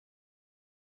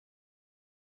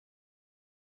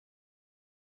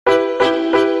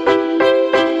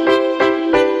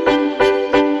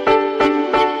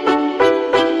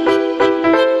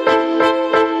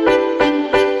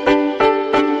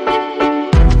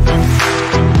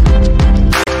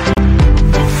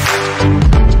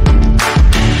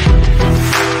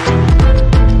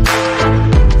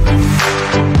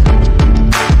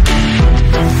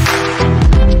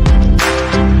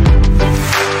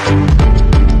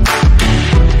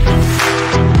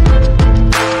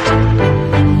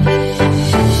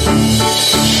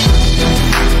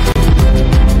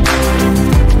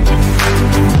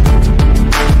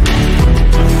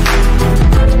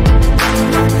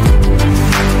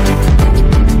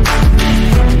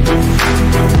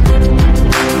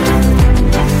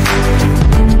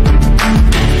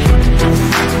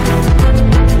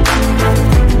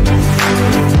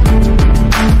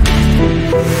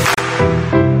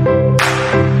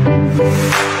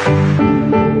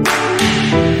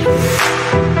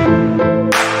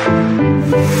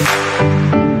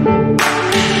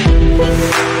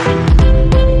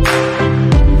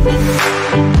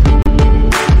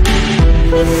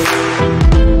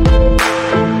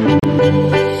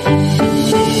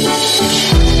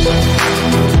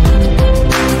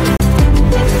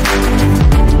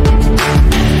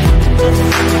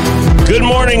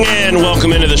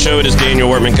Show. It is Daniel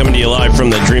Workman coming to you live from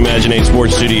the Dream Imaginate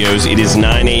Sports Studios. It is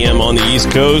 9 a.m. on the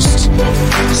East Coast,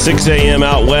 6 a.m.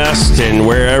 out west, and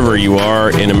wherever you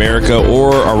are in America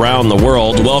or around the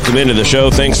world. Welcome into the show.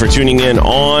 Thanks for tuning in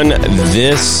on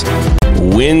this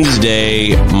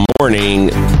Wednesday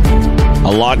morning.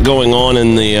 A lot going on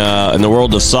in the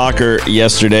world of soccer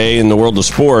yesterday, in the world of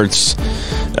sports.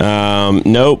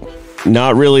 Nope.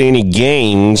 Not really any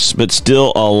games, but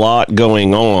still a lot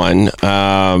going on.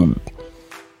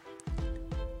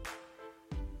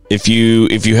 If you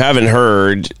haven't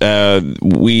heard,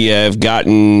 we have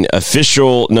gotten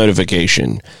official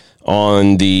notification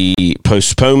on the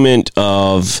postponement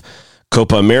of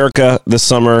Copa America this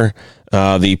summer.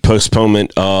 The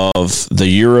postponement of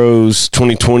the Euros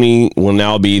 2020 will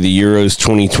now be the Euros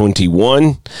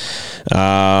 2021.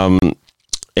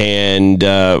 And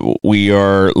we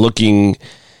are looking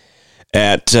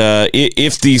at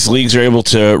if these leagues are able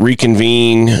to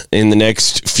reconvene in the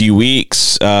next few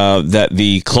weeks, that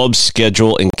the club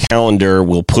schedule and calendar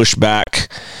will push back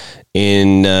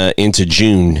into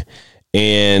June,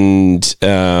 and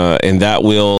that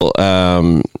will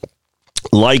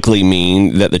likely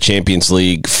mean that the Champions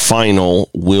League final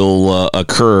will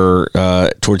occur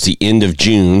towards the end of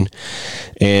June,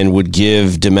 and would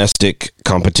give domestic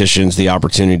competitions the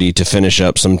opportunity to finish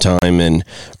up sometime in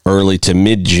early to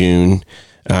mid-June.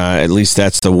 At least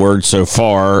that's the word so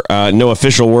far. No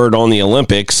official word on the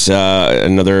Olympics.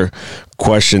 Another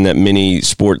question that many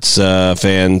sports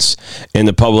fans and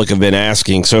the public have been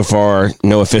asking. So far,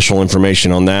 no official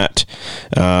information on that,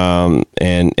 and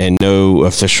no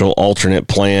official alternate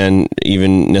plan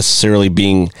even necessarily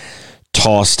being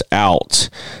tossed out.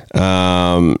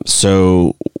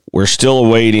 So we're still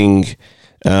awaiting,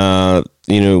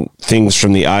 things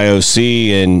from the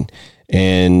IOC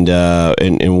and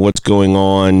what's going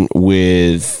on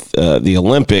with the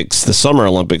Olympics, the Summer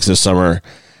Olympics this summer.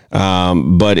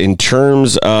 But in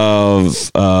terms of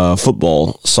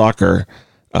football, soccer,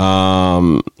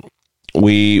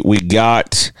 we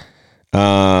got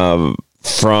from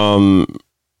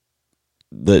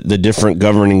the different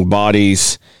governing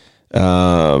bodies,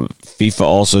 FIFA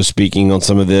also speaking on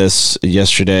some of this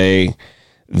yesterday,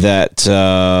 that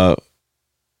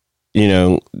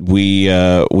we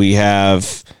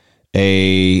have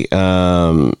a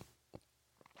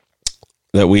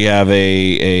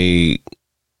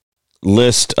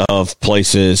list of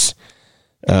places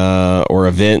or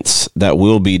events that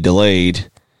will be delayed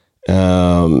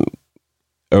over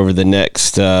the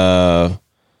next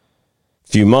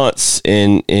few months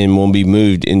and will be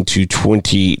moved into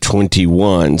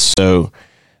 2021. So,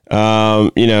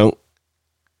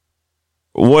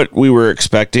 what we were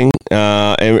expecting,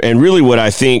 and really what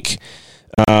I think,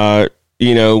 was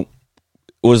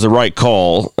the right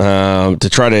call to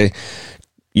try to,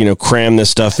 cram this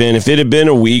stuff in. If it had been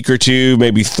a week or two,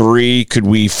 maybe 3, could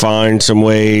we find some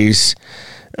ways,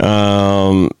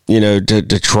 to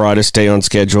try to stay on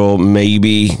schedule?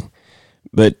 Maybe,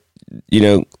 but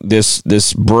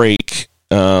this break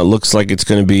looks like it's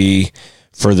going to be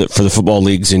for the football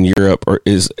leagues in Europe, or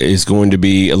is going to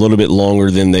be a little bit longer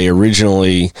than they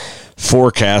originally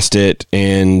forecasted,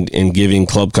 and giving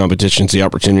club competitions the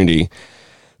opportunity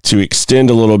to extend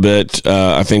a little bit,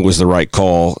 I think was the right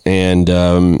call. And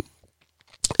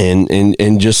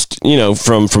just,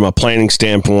 from a planning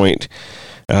standpoint,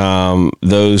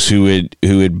 those who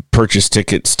had purchased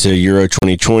tickets to Euro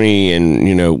 2020,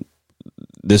 and,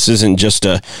 this isn't just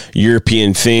a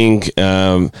European thing.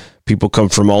 People come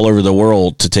from all over the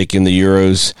world to take in the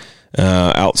Euros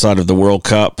outside of the World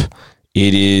Cup.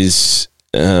 It is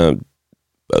an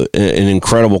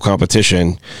incredible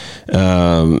competition,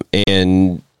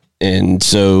 and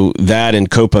so that and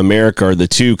Copa America are the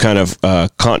two kind of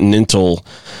continental,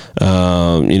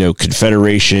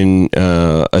 confederation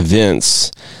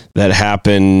events that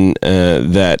happen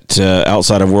that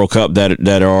outside of World Cup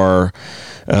that are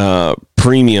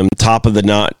premium, top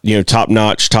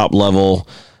notch, top level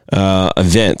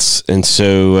events. And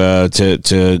so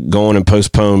to go on and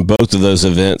postpone both of those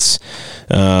events,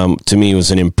 to me, was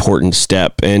an important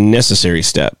step and necessary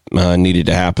step needed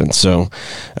to happen. So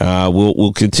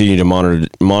we'll continue to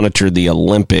monitor the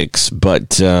Olympics, but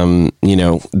those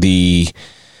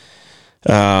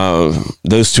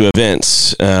two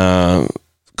events,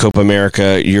 Copa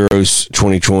America, Euros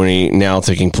 2020, now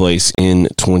taking place in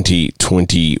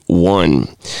 2021.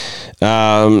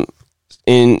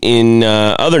 In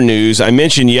other news, I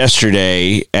mentioned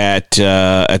yesterday at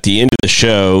the end of the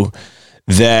show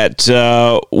that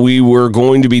we were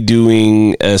going to be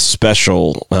doing a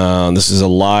special. This is a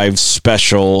live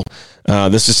special.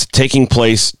 This is taking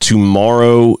place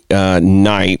tomorrow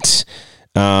night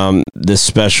this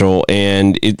special,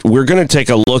 and we're going to take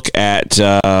a look at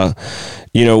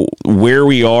where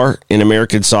we are in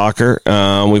American soccer.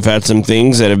 We've had some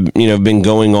things that have been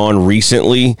going on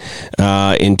recently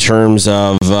in terms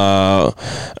of the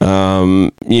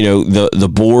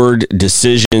board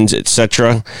decisions,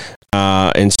 etc.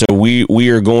 And so we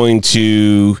are going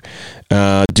to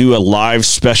do a live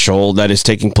special that is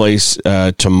taking place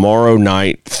tomorrow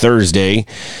night, Thursday,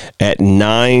 at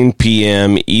 9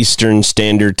 p.m. Eastern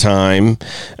Standard Time.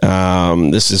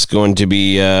 This is going to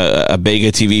be a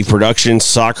Bega TV production,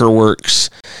 SoccerWorks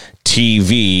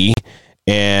TV,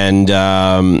 and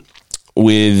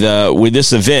with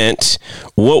this event,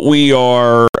 what we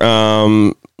are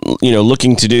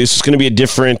looking to do. So it's going to be a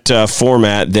different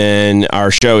format than our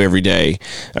show every day.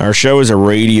 Our show is a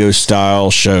radio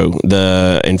style show,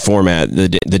 the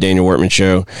Daniel Workman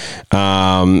Show.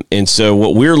 And so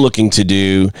what we're looking to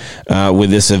do with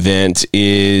this event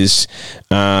is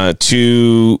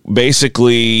to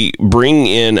basically bring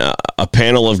in a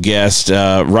panel of guests.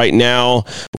 Right now,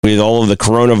 with all of the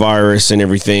coronavirus and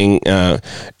everything,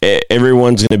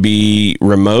 everyone's going to be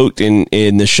remote, and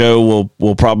the show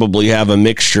will probably have a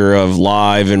mixture of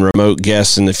live and remote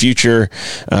guests in the future,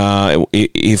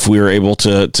 if we were able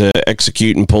to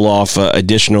execute and pull off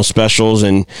additional specials,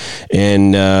 and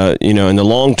the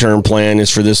long-term plan is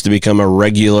for this to become a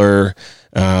regular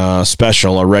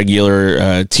special, a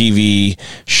regular TV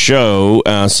show,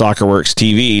 SoccerWorks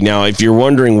TV. Now, if you're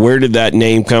wondering where did that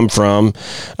name come from,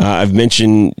 I've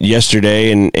mentioned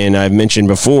yesterday and I've mentioned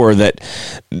before that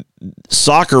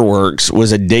SoccerWorks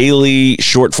was a daily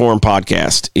short form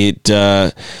podcast. It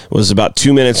was about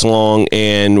 2 minutes long,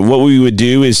 and what we would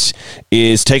do is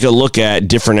take a look at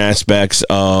different aspects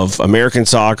of American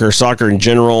soccer in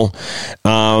general,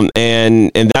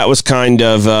 and that was kind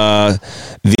of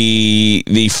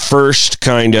the first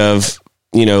kind of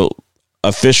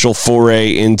official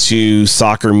foray into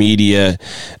soccer media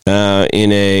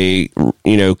in a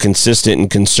consistent and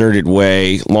concerted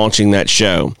way, launching that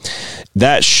show.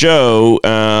 That show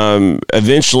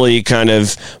eventually kind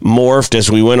of morphed as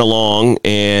we went along,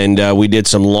 and we did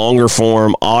some longer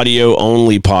form audio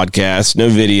only podcasts, no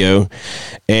video,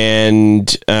 and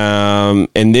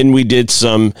then we did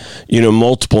some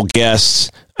multiple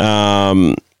guests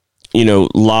live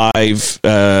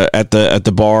at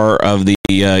the bar of the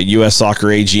U.S. Soccer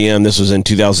AGM. This was in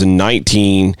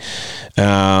 2019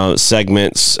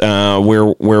 segments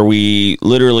where we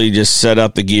literally just set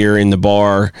up the gear in the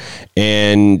bar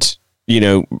and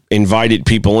invited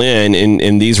people in,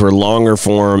 and these were longer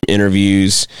form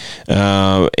interviews,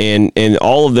 and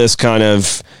all of this kind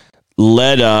of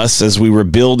led us as we were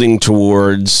building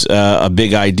towards a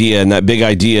big idea, and that big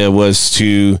idea was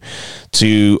to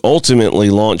ultimately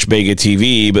launch Bega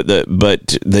TV, but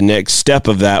the next step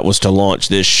of that was to launch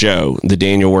this show, the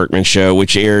Daniel Workman Show,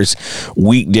 which airs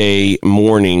weekday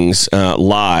mornings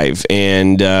live,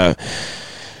 and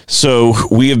so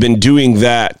we have been doing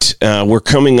that. We're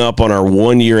coming up on our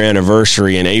 1 year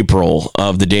anniversary in April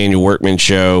of the Daniel Workman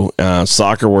Show.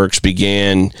 SoccerWorks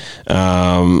began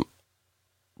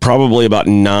probably about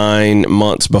 9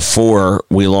 months before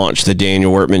we launched the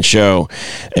Daniel Workman Show.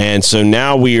 And so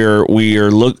now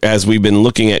as we've been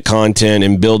looking at content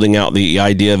and building out the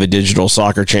idea of a digital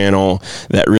soccer channel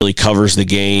that really covers the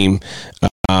game,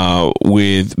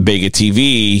 with Bega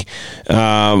TV,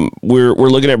 we're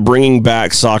looking at bringing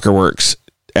back SoccerWorks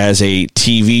as a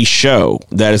TV show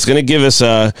that is going to give us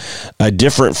a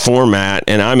different format,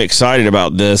 and I'm excited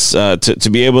about this to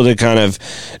be able to kind of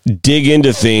dig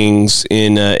into things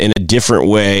in a different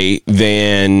way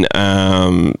than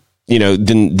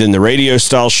the radio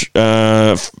style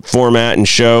format and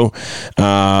show,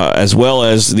 as well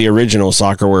as the original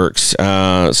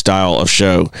SoccerWorks style of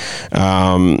show.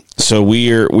 So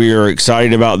we are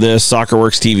excited about this.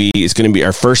 SoccerWorks TV is going to be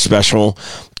our first special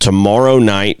tomorrow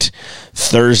night,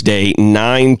 Thursday,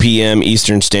 9 p.m.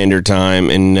 Eastern Standard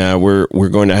Time, and we're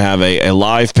going to have a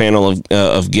live panel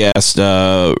of guests,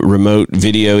 remote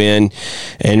video in,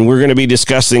 and we're going to be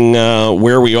discussing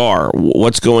where we are,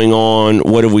 what's going on,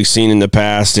 what have we seen in the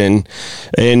past, and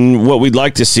what we'd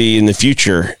like to see in the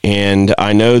future. And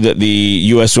I know that the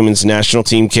U.S. Women's National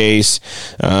Team case,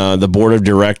 the board of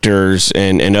directors,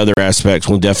 and other aspects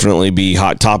will definitely be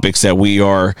hot topics that we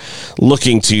are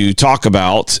looking to talk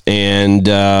about. And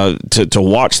to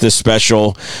watch this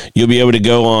special, you'll be able to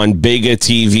go on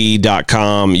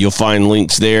begatv.com. You'll find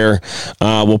links there.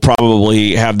 We'll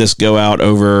probably have this go out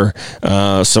over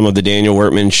some of the Daniel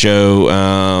Workman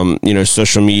Show,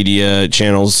 social media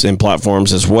channels and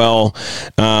platforms as well.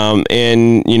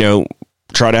 And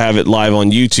try to have it live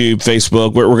on YouTube,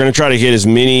 Facebook. We're going to try to hit as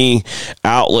many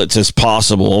outlets as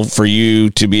possible for you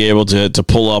to be able to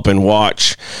pull up and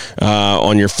watch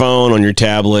on your phone, on your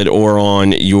tablet, or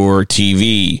on your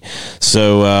TV.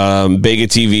 So Bega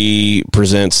TV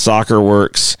presents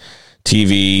SoccerWorks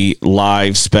TV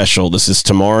live special. This is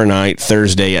tomorrow night,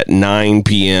 Thursday at 9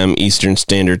 p.m. Eastern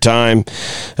Standard Time,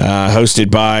 hosted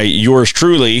by yours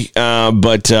truly,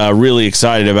 but really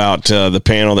excited about the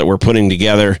panel that we're putting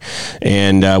together,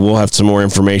 and we'll have some more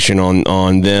information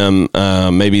on them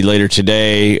maybe later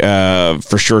today,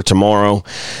 for sure tomorrow,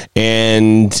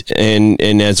 and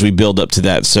as we build up to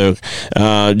that. So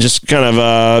just kind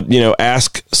of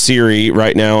ask Siri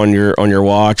right now on your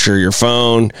watch or your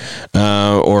phone,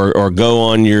 or go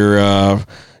on your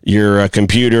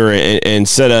computer and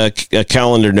set a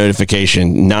calendar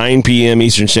notification. 9 p.m.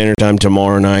 Eastern Standard Time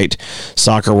tomorrow night,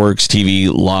 SoccerWorks TV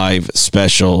live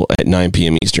special at 9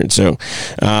 p.m. Eastern. So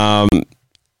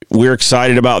we're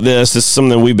excited about this. This is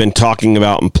something we've been talking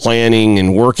about and planning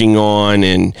and working on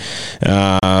and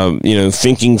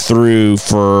thinking through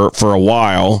for a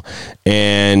while,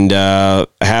 and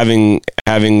having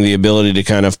the ability to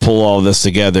kind of pull all this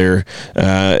together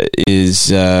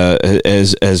has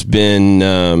been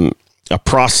a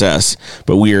process,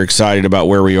 but we are excited about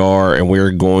where we are, and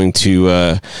we're going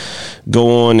to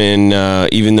go on, and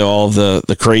even though all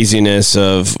the craziness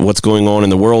of what's going on in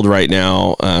the world right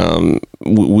now,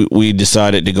 we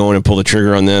decided to go in and pull the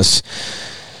trigger on this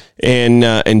and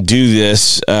do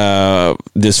this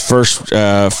first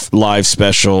live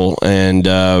special,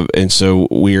 and so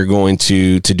we are going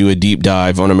to do a deep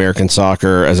dive on American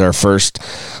soccer as our first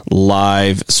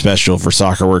live special for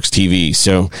SoccerWorks TV.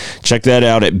 So check that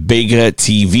out at begatv.com.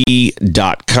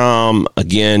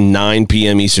 Again, 9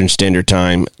 p.m. Eastern Standard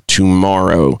Time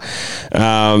tomorrow.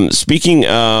 Speaking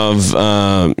of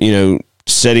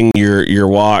setting your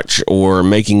watch or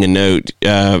making a note,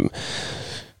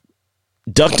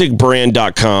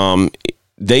 ducticbrand.com,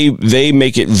 they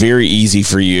make it very easy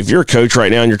for you. If you're a coach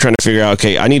right now and you're trying to figure out,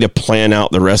 okay, I need to plan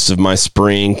out the rest of my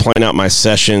spring, plan out my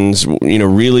sessions,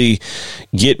 really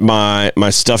get my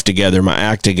stuff together, my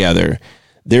act together,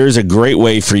 there's a great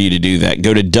way for you to do that.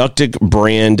 Go to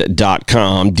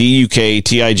ducticbrand.com,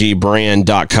 DUKTIG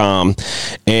brand.com,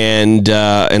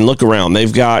 and look around.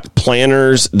 They've got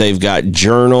planners, they've got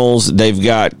journals, they've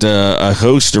got a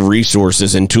host of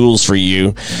resources and tools for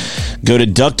you. Go to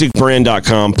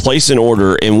ducticbrand.com, place an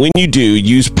order, and when you do,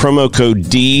 use promo code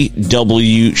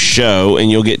DWSHOW,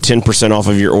 and you'll get 10% off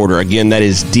of your order. Again, that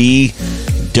is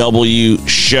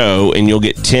DWSHOW, and you'll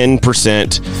get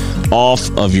 10% off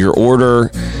of your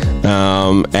order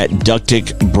at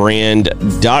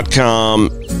ducticbrand.com.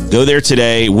 Go there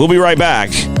today. We'll be right back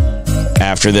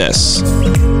after this.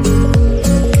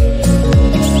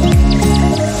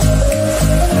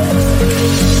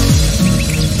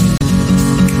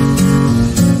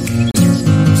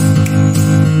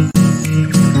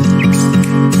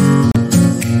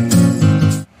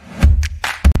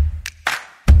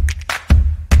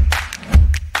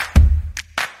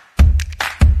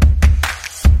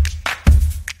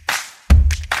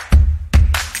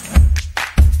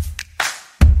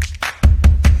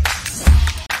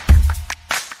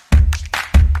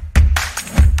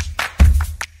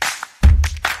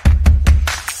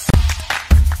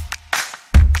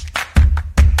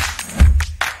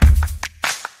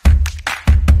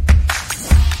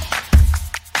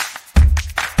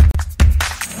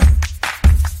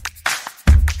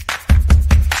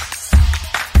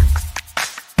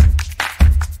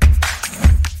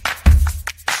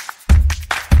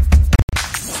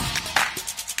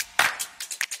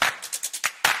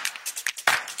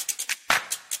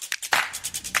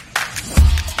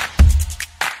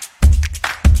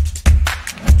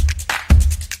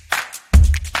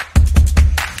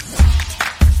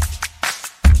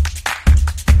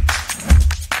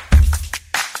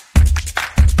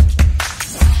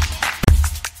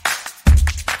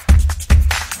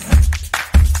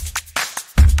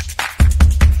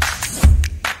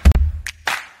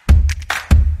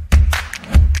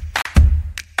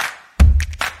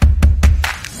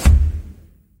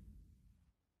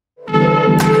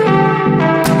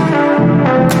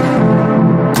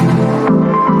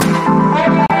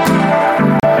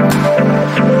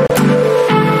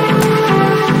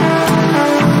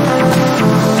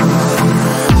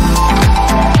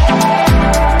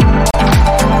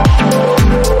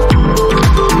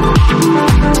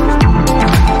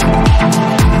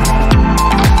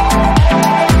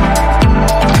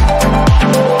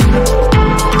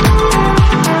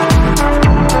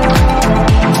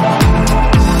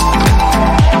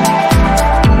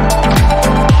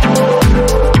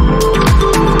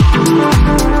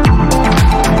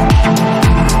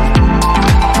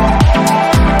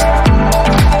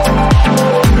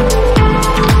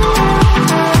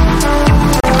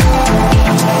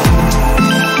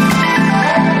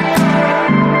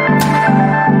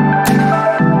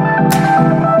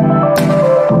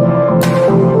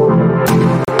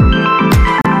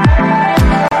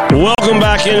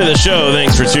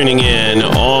 for tuning in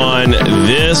on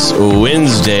this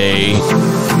Wednesday.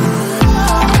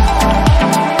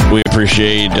 We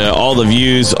appreciate all the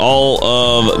views, all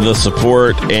of the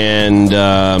support, and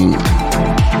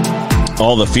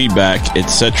all the feedback,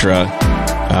 etc.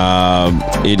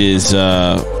 It is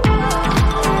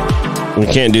we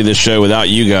can't do this show without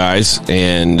you guys,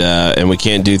 and we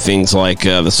can't do things like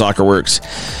the SoccerWorks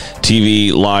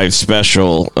TV live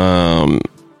special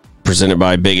presented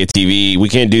by Bega TV. We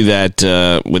can't do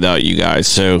that without you guys.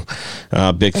 So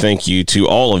big thank you to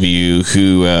all of you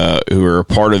who are a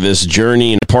part of this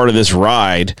journey and a part of this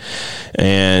ride,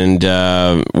 and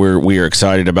we are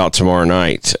excited about tomorrow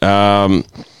night.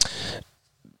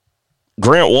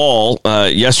 Grant Wall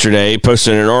yesterday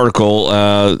posted an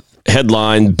article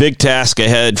headline, "Big Task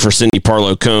Ahead for Cindy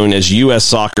Parlow-Cone as U.S.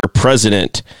 Soccer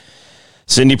President."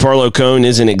 Cindy Parlow-Cone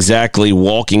isn't exactly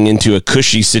walking into a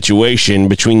cushy situation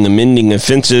between the mending of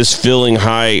fences, filling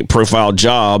high-profile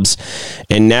jobs,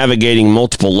 and navigating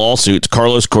multiple lawsuits.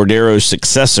 Carlos Cordero's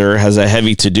successor has a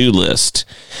heavy to-do list.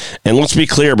 And let's be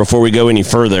clear before we go any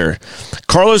further.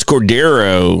 Carlos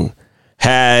Cordero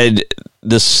had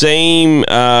the same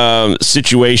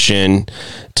situation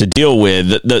to deal with.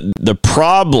 The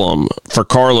problem for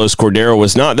Carlos Cordero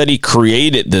was not that he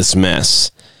created this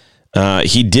mess.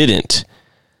 He didn't.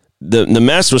 The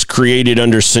mess was created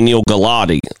under Sunil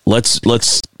Gulati.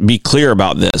 Let's be clear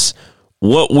about this.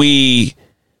 What we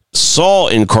saw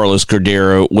in Carlos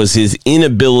Cordero was his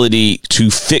inability to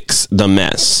fix the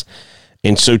mess.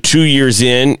 And so 2 years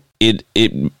in, it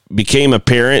became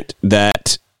apparent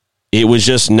that it was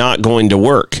just not going to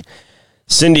work.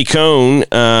 Cindy Cone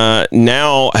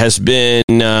now has been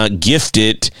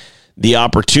gifted the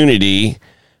opportunity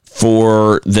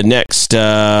for the next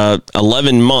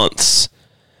 11 months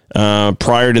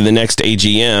prior to the next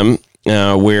AGM,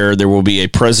 where there will be a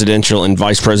presidential and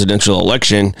vice presidential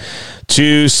election,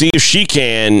 to see if she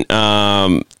can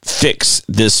fix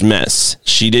this mess.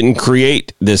 She didn't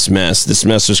create this mess. This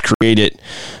mess was created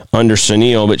under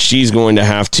Sunil, but she's going to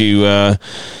have to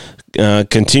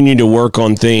continue to work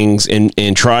on things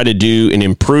and try to do and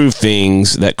improve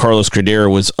things that Carlos Cordero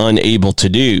was unable to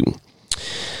do.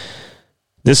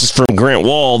 This is from Grant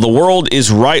Wall. The world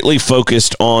is rightly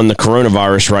focused on the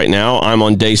coronavirus right now. I'm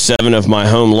on day 7 of my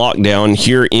home lockdown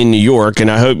here in New York,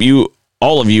 and I hope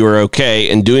all of you are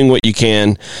okay and doing what you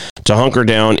can to hunker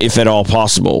down if at all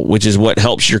possible, which is what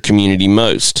helps your community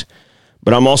most.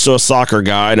 But I'm also a soccer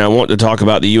guy, and I want to talk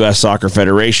about the U.S. Soccer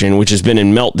Federation, which has been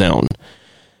in meltdown.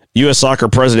 U.S. Soccer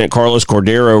President Carlos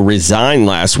Cordero resigned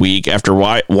last week after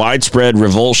widespread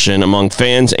revulsion among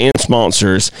fans and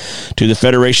sponsors to the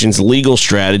Federation's legal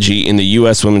strategy in the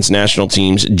U.S. women's national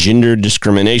team's gender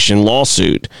discrimination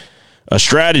lawsuit, a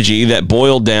strategy that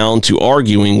boiled down to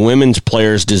arguing women's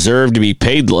players deserve to be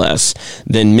paid less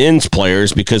than men's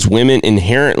players because women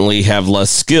inherently have less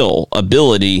skill,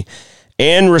 ability,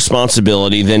 and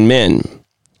responsibility than men.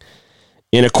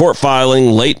 In a court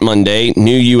filing late Monday,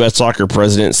 new U.S. Soccer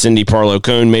President Cindy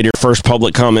Parlow-Cone made her first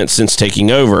public comments since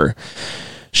taking over.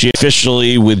 She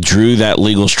officially withdrew that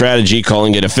legal strategy,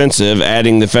 calling it offensive,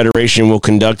 adding the Federation will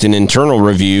conduct an internal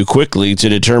review quickly to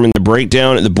determine the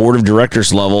breakdown at the board of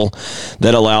directors level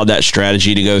that allowed that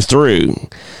strategy to go through.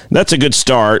 That's a good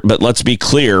start, but let's be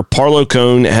clear,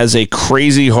 Parlow-Cone has a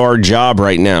crazy hard job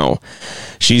right now.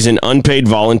 She's an unpaid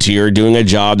volunteer doing a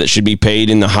job that should be paid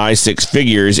in the high six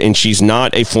figures, and she's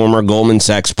not a former Goldman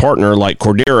Sachs partner like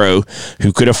Cordero,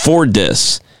 who could afford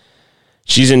this.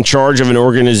 She's in charge of an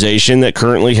organization that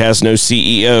currently has no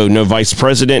CEO, no vice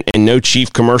president, and no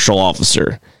chief commercial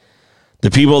officer.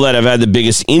 The people that have had the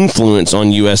biggest influence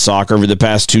on U.S. soccer over the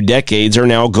past 2 decades are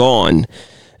now gone.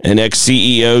 An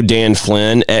ex-CEO, Dan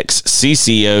Flynn,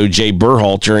 ex-CCO, Jay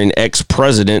Berhalter, and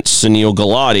ex-president, Sunil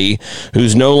Gulati,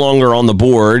 who's no longer on the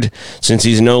board since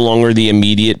he's no longer the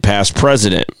immediate past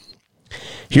president.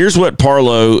 Here's what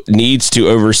Parlow needs to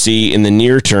oversee in the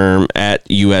near term at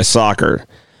U.S. Soccer.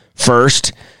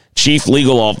 First, Chief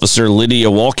Legal Officer Lydia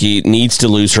Walke needs to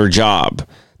lose her job.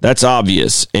 That's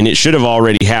obvious, and it should have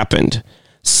already happened.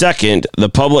 Second, the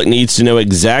public needs to know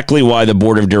exactly why the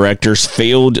board of directors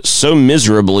failed so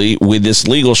miserably with this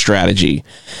legal strategy,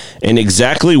 and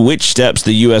exactly which steps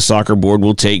the U.S. Soccer Board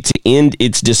will take to end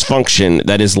its dysfunction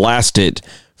that has lasted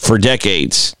for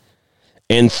decades.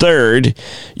 And third,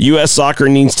 U.S. Soccer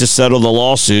needs to settle the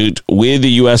lawsuit with the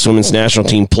U.S. women's national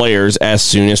team players as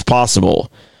soon as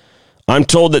possible. I'm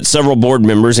told that several board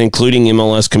members, including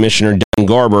MLS Commissioner Dan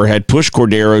Garber, had pushed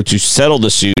Cordero to settle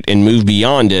the suit and move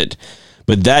beyond it,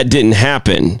 but that didn't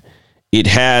happen. It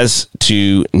has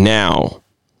to now.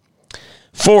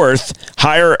 Fourth,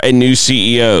 hire a new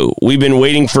CEO. We've been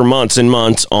waiting for months and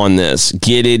months on this.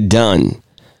 Get it done.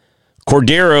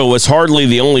 Cordero was hardly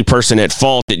the only person at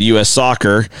fault at U.S.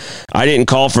 Soccer. I didn't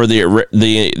call for the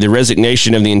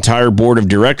resignation of the entire board of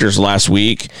directors last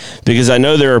week because I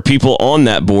know there are people on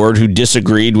that board who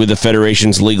disagreed with the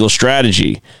Federation's legal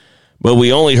strategy. But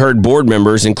we only heard board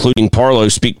members, including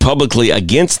Parlo, speak publicly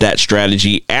against that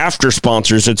strategy after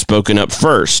sponsors had spoken up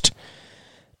first.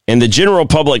 And the general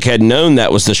public had known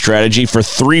that was the strategy for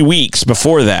 3 weeks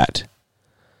before that.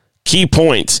 Key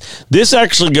points. This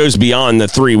actually goes beyond the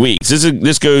 3 weeks.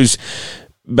 This goes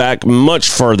back much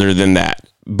further than that.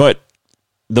 But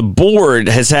the board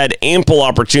has had ample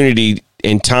opportunity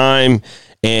and time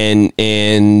and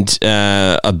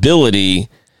ability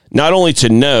not only to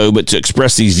know but to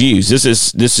express these views. This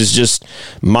is just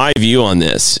my view on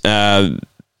this.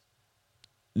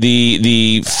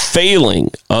 The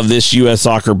failing of this U.S.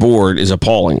 Soccer board is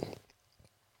appalling.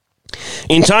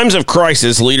 In times of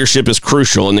crisis, leadership is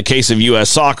crucial. In the case of U.S.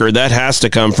 Soccer, that has to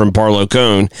come from Parlo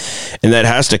Cone, and that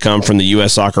has to come from the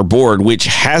U.S. Soccer Board, which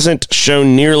hasn't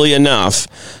shown nearly enough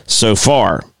so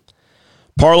far.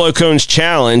 Parlo Cone's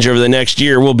challenge over the next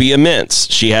year will be immense.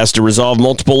 She has to resolve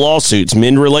multiple lawsuits,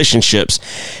 mend relationships,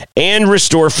 and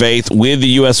restore faith with the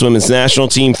U.S. Women's National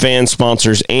Team, fans,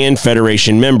 sponsors, and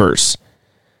Federation members.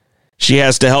 She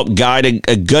has to help guide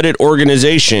a gutted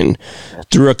organization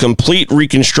through a complete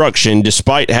reconstruction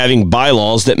despite having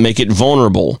bylaws that make it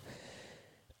vulnerable.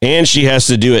 And she has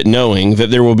to do it knowing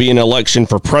that there will be an election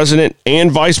for president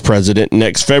and vice president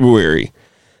next February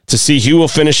to see who will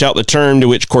finish out the term to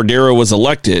which Cordero was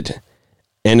elected,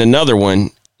 and another one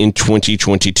in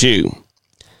 2022.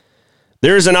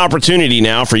 There is an opportunity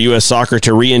now for U.S. Soccer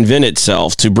to reinvent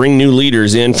itself, to bring new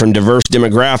leaders in from diverse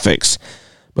demographics.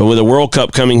 But with a World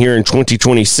Cup coming here in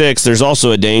 2026, there's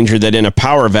also a danger that in a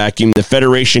power vacuum, the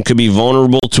Federation could be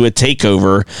vulnerable to a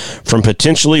takeover from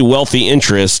potentially wealthy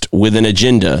interest with an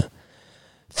agenda.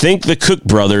 Think the Cook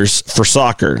brothers for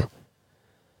soccer.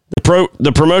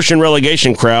 The promotion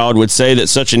relegation crowd would say that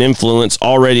such an influence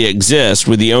already exists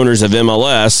with the owners of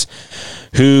MLS,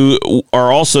 who are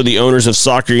also the owners of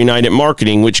Soccer United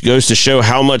Marketing, which goes to show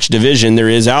how much division there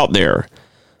is out there.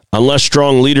 Unless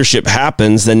strong leadership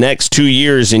happens, the next 2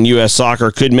 years in U.S.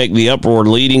 soccer could make the uproar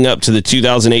leading up to the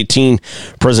 2018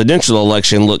 presidential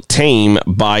election look tame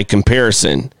by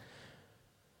comparison.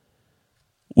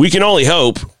 We can only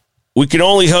hope. We can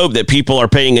only hope that people are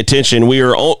paying attention.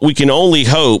 We can only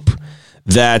hope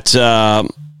that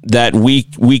that we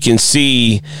can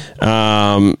see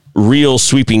real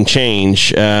sweeping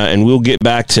change, and we'll get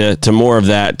back to more of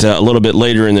that a little bit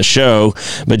later in the show.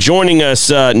 But joining us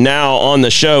now on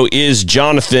the show is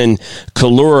Jonathan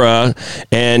Collura,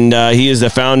 and he is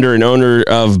the founder and owner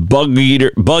of Bug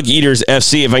Eaters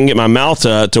FC, if I can get my mouth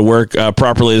to work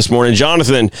properly this morning.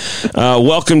 Jonathan,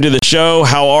 welcome to the show.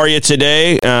 How are you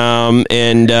today?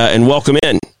 And welcome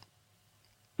in.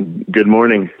 Good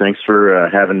morning. Thanks for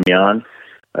having me on.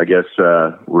 I guess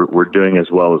we're doing as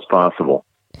well as possible.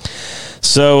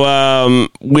 So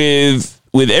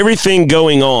with everything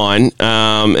going on,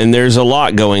 and there's a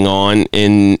lot going on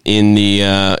in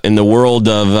the world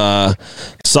of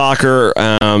soccer.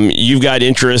 You've got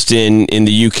interest in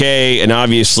the UK and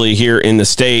obviously here in the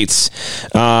States.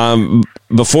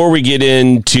 Before we get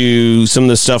into some of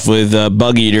the stuff with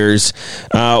Bug Eaters,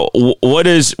 what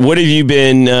have you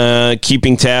been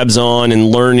keeping tabs on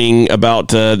and learning about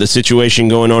the situation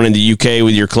going on in the UK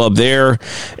with your club there,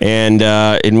 and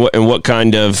what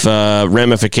kind of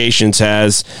ramifications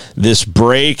has this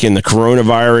break and the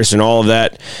coronavirus and all of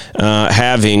that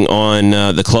having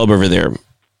on the club over there?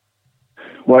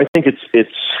 Well, I think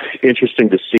it's interesting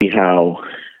to see how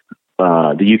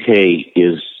the UK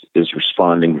is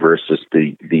responding versus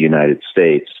the United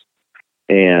States,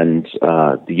 and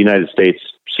the United States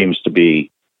seems to be,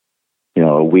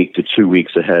 a week to 2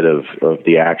 weeks ahead of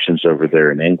the actions over there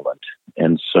in England,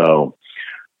 and so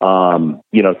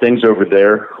things over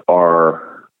there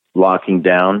are locking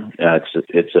down.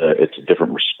 It's a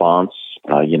different response.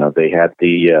 They had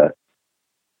the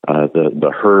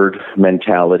herd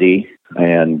mentality,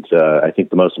 and I think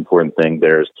the most important thing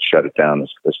there is to shut it down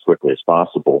as quickly as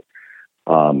possible.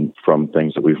 From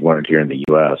things that we've learned here in the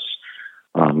U.S.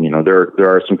 There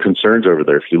are some concerns over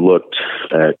there. If you looked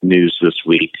at news this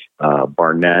week,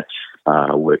 Barnet,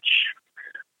 which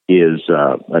is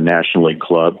a National League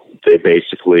club, they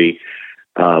basically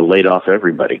laid off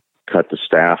everybody, cut the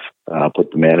staff,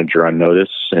 put the manager on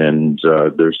notice, and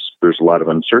there's a lot of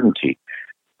uncertainty.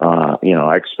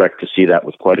 I expect to see that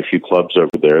with quite a few clubs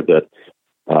over there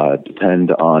that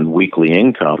depend on weekly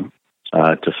income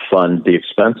to fund the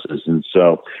expenses. And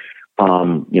so,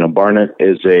 Barnet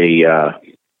is a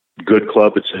good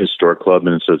club. It's a historic club,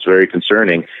 and so it's very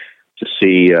concerning to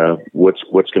see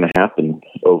what's going to happen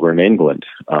over in England.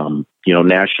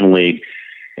 National League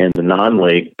and the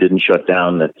non-league didn't shut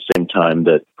down at the same time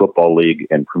that Football League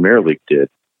and Premier League did.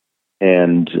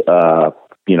 And,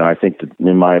 I think that,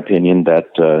 in my opinion,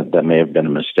 that may have been a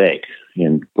mistake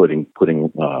in putting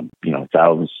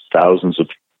thousands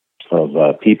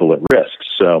of people at risk.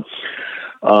 So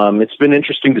it's been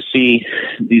interesting to see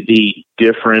the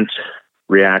different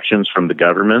reactions from the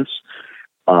governments.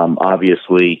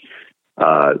 Obviously,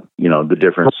 the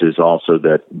difference is also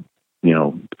that,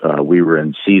 we were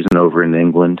in season over in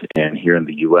England, and here in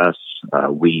the U.S.,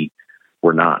 we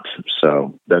were not.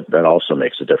 So that also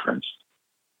makes a difference.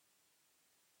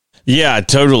 Yeah,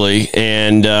 totally.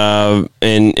 And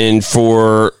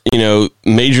for,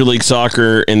 Major League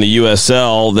Soccer and the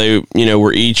USL, they,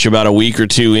 were each about a week or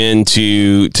two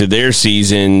into their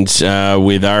seasons,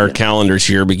 with our calendars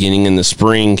here beginning in the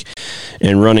spring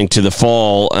and running to the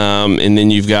fall. And then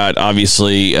you've got,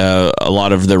 obviously, a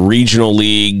lot of the regional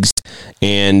leagues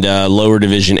and lower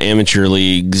division amateur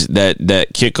leagues that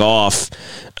kick off,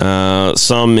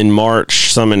 some in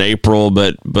March, some in April,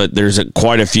 but there's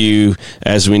quite a few,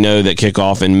 as we know, that kick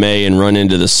off in May and run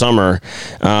into the summer.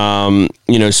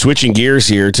 Switching gears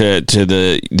here to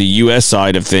the U.S.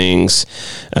 side of things,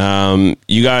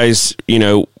 you guys,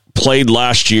 played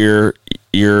last year.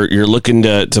 You're looking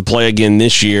to play again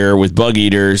this year with Bug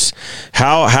Eaters.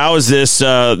 How is this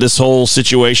whole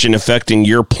situation affecting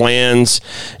your plans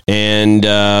and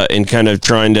kind of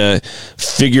trying to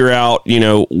figure out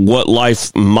what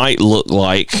life might look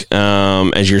like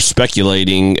as you're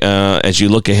speculating as you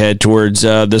look ahead towards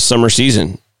this summer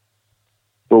season?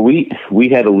 Well, we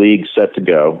had a league set to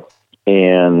go,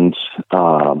 and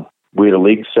we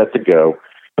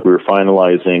were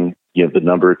finalizing the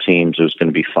number of teams. It was going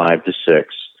to be 5 to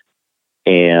 6.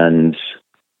 And,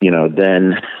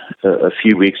 then a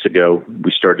few weeks ago,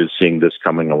 we started seeing this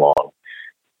coming along.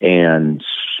 And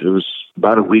it was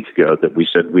about a week ago that we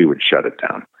said we would shut it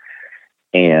down.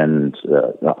 And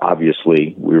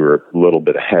obviously, we were a little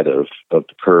bit ahead of the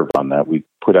curve on that. We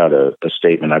put out a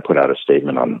statement. I put out a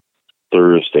statement on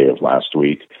Thursday of last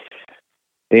week.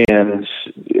 And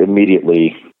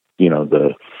immediately,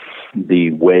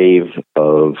 the wave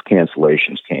of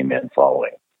cancellations came in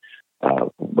following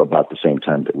about the same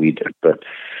time that we did. But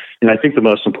I think the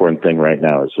most important thing right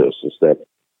now is that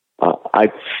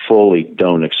I fully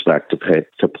don't expect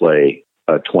to play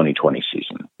a 2020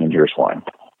 season, and here's why.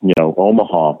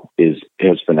 Omaha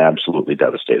has been absolutely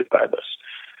devastated by this.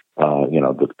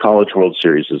 The College World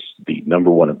Series is the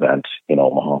number one event in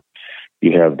Omaha.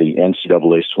 You have the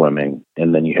NCAA swimming,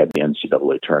 and then you have the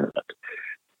NCAA tournament.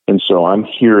 And so I'm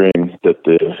hearing that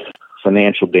the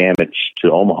financial damage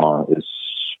to Omaha is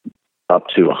up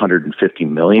to $150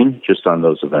 million just on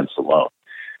those events alone.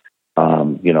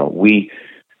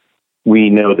 We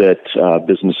know that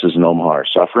businesses in Omaha are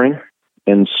suffering,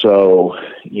 and so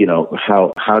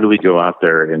how do we go out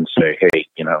there and say, hey,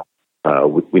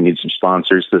 we need some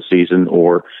sponsors this season,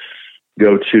 or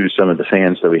go to some of the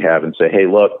fans that we have and say, hey,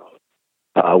 look,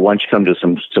 why don't you come to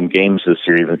some games this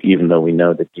year, even though we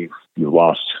know that you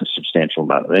lost a substantial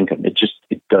amount of income?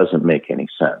 It doesn't make any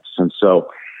sense. And so,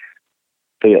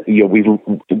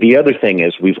 the other thing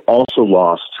is we've also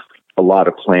lost a lot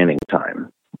of planning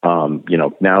time.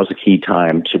 Now is a key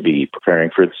time to be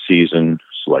preparing for the season,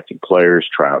 selecting players,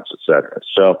 tryouts, etc.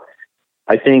 So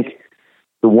I think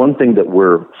the one thing that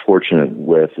we're fortunate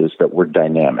with is that we're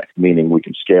dynamic, meaning we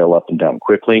can scale up and down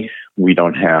quickly. We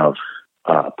don't have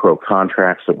pro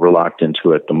contracts that we're locked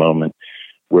into at the moment,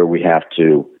 where we have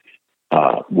to,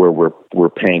 where we're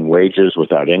paying wages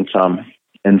without income.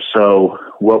 And so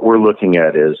what we're looking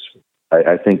at is,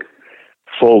 I think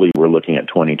fully we're looking at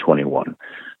 2021.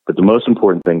 But the most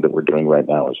important thing that we're doing right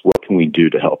now is what can we do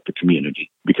to help the community?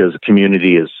 Because the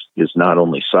community is not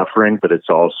only suffering, but it's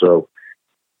also,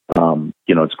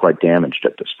 it's quite damaged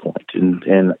at this point.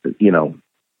 And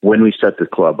when we set the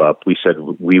club up, we said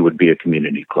we would be a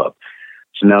community club.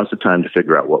 So now's the time to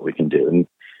figure out what we can do.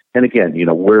 And again,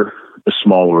 we're a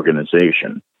small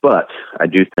organization, but I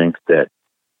do think that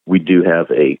we do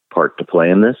have a part to play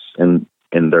in this, and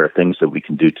there are things that we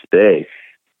can do today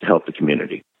to help the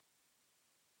community.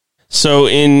 So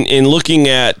in looking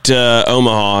at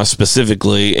Omaha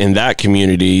specifically, and that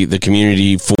community, the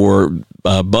community for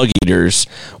Bug Eaters,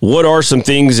 what are some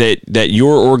things that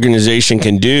your organization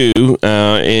can do,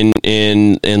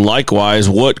 and likewise,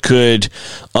 what could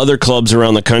other clubs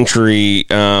around the country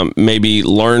maybe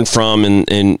learn from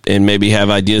and maybe have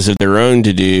ideas of their own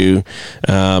to do,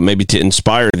 maybe to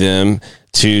inspire them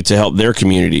to help their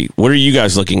community? What are you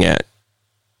guys looking at?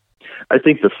 I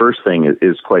think the first thing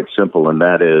is quite simple, and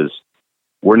that is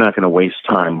we're not going to waste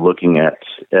time looking at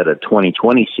a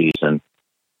 2020 season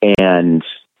and,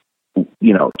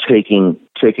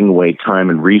 taking away time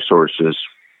and resources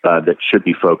that should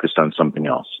be focused on something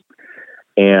else.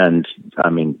 And I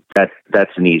mean,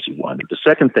 that's an easy one. The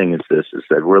second thing is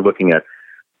that we're looking at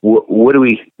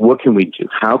what can we do?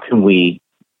 How can we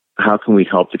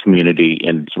help the community?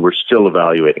 And we're still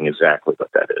evaluating exactly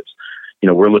what that is.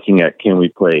 We're looking at, can we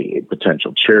play a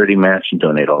potential charity match and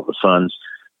donate all the funds?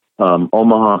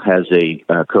 Omaha has a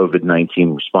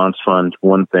COVID-19 response fund.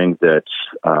 One thing that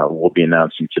we'll be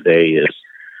announcing today is,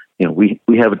 we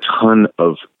have a ton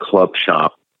of club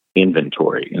shop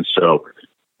inventory. And so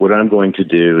what I'm going to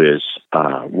do is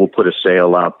we'll put a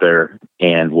sale out there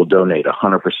and we'll donate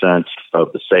 100%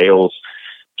 of the sales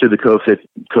to the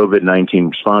COVID-19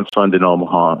 response fund in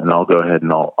Omaha. And I'll go ahead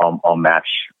and I'll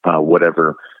match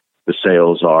whatever the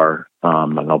sales are,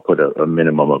 and I'll put a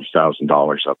minimum of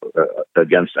 $1,000 up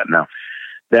against that. Now,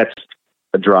 that's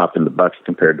a drop in the bucket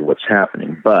compared to what's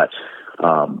happening, but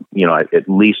at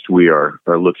least we are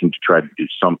looking to try to do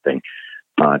something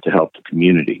to help the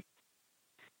community.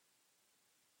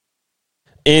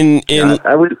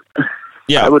 I would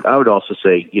also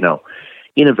say, in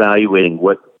evaluating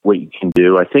what you can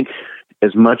do, I think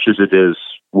as much as it is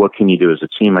what can you do as a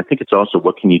team, I think it's also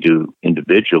what can you do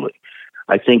individually.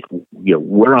 I think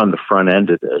we're on the front end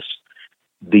of this.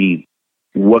 The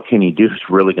what can you do is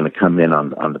really going to come in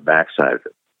on the backside of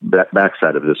it,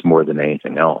 backside of this more than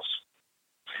anything else.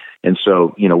 And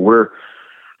so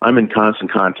I'm in constant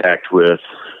contact with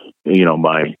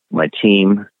my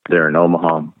team there in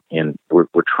Omaha, and we're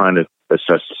trying to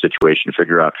assess the situation,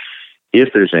 figure out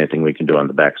if there's anything we can do on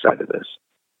the backside of this.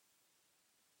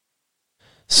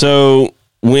 So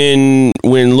when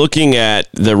looking at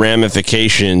the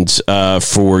ramifications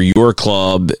for your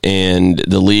club and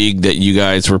the league that you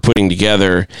guys were putting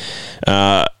together,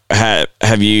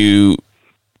 have you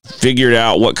figured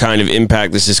out what kind of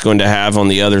impact this is going to have on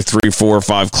the other 3, 4, or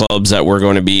 5 clubs that were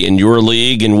going to be in your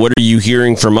league? And what are you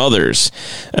hearing from others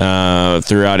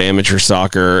throughout amateur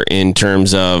soccer in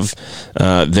terms of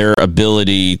their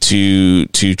ability to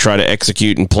try to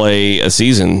execute and play a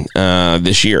season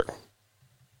this year?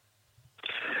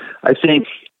 I think,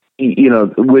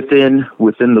 within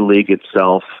the league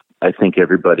itself, I think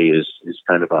everybody is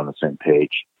kind of on the same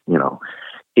page.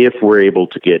 If we're able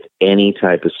to get any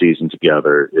type of season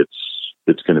together,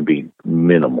 it's going to be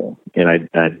minimal. And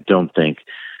I don't think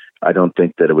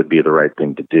that it would be the right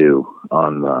thing to do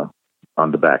on the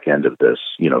back end of this,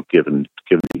 given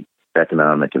the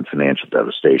economic and financial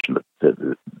devastation that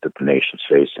the nation's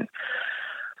facing.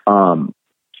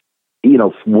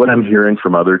 What I'm hearing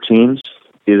from other teams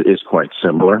is quite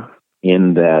similar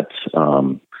in that,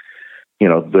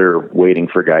 they're waiting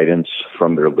for guidance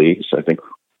from their leagues. I think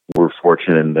we're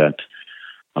fortunate in that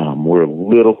we're a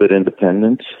little bit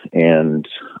independent and,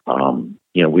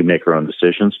 we make our own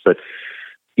decisions. But,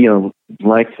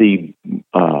 like the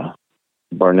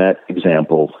Barnett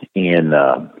example in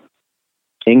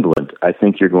England, I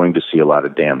think you're going to see a lot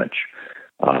of damage.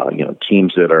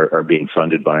 Teams that are being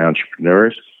funded by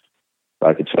entrepreneurs,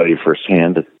 I can tell you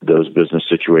firsthand that those business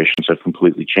situations have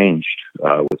completely changed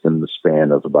within the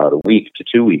span of about a week to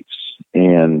 2 weeks.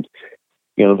 And,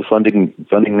 the funding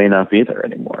may not be there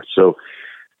anymore. So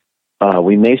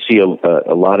we may see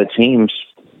a lot of teams,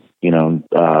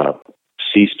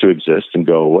 cease to exist and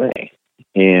go away.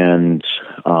 And,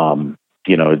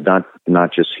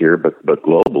 not just here, but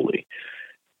globally.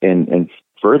 And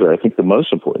further, I think the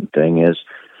most important thing is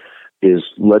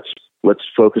let's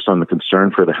focus on the concern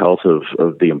for the health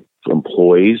of the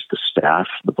employees, the staff,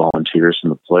 the volunteers,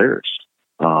 and the players,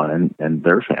 and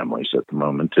their families at the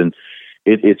moment. And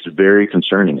it's very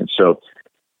concerning. And so,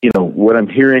 what I'm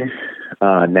hearing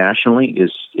nationally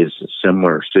is a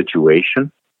similar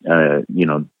situation. A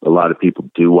lot of people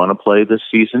do want to play this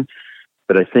season,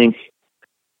 but I think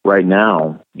right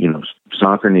now,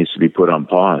 soccer needs to be put on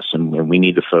pause, and we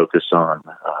need to focus on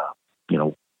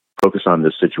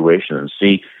this situation and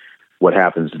see what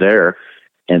happens there,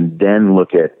 and then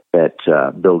look at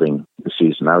building the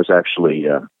season. I was actually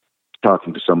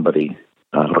talking to somebody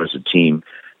who has a team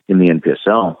in the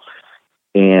NPSL,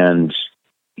 and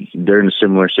they're in a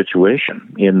similar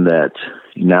situation in that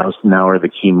now are the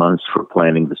key months for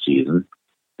planning the season.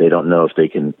 They don't know if they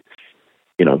can,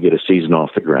 get a season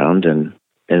off the ground, and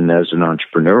as an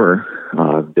entrepreneur,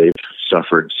 they've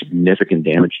suffered significant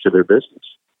damage to their business.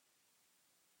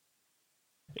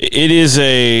 It is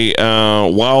a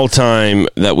wild time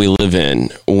that we live in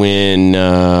when,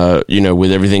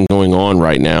 with everything going on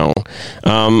right now.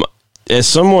 as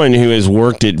someone who has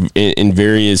worked in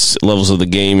various levels of the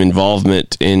game,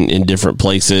 involvement in different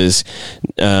places,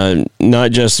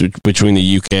 not just between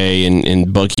the UK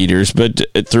and Buck Eaters, but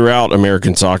throughout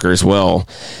American soccer as well,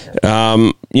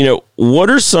 what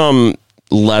are some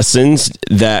lessons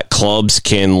that clubs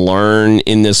can learn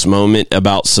in this moment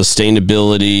about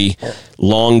sustainability,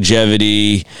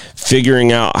 longevity,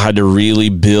 figuring out how to really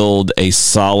build a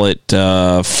solid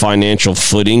financial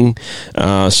footing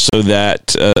so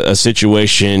that a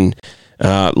situation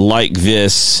like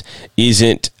this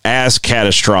isn't as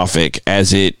catastrophic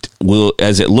as it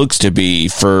looks to be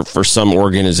for some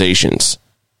organizations?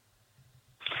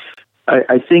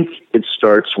 I think it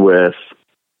starts with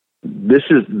this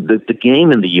is the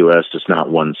game in the U.S. is not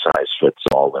one size fits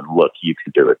all, and look, you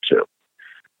can do it too.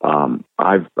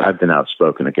 I've been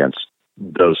outspoken against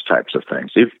those types of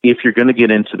things. If you're going to get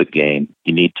into the game,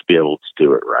 you need to be able to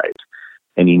do it right,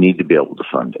 and you need to be able to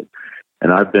fund it.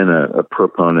 And I've been a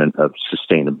proponent of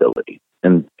sustainability,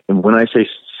 and when I say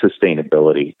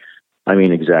sustainability, I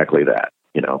mean exactly that.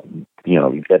 You know,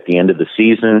 at the end of the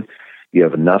season, you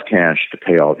have enough cash to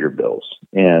pay all of your bills.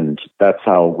 And that's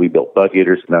how we built Bug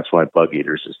Eaters, and that's why Bug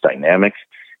Eaters is dynamic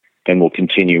and will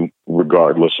continue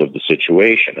regardless of the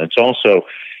situation. It's also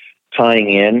tying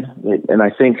in, and I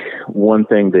think one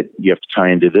thing that you have to tie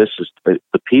into this is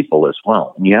the people as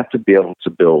well. And you have to be able to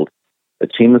build a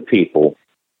team of people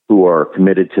who are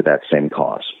committed to that same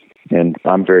cause. And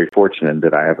I'm very fortunate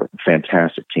that I have a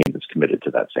fantastic team that's committed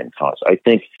to that same cause. I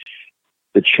think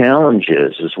the challenge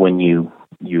is when you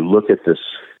look at this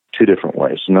two different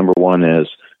ways. Number one is,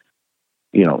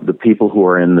 the people who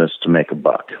are in this to make a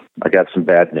buck. I got some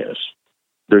bad news.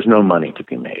 There's no money to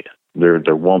be made.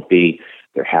 There won't be,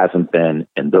 there hasn't been,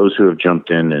 and those who have jumped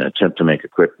in and attempt to make a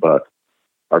quick buck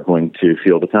are going to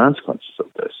feel the consequences of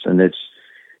this. And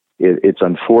it's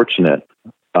unfortunate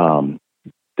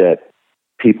that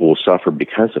people will suffer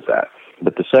because of that.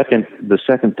 But the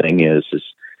second thing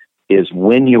is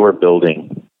when you are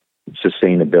building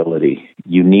sustainability,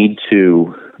 you need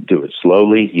to do it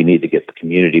slowly, you need to get the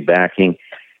community backing,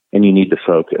 and you need to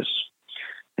focus.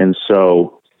 And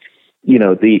so,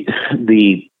 the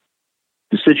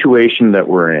situation that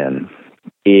we're in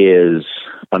is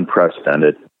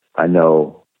unprecedented. I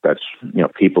know that's,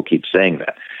 people keep saying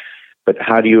that. But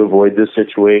how do you avoid this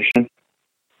situation?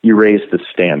 You raise the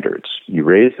standards. You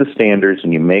raise the standards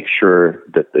and you make sure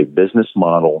that the business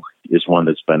model is one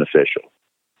that's beneficial.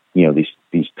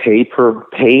 These pay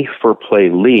for play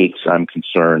leagues, I'm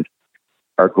concerned,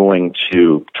 are going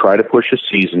to try to push a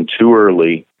season too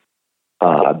early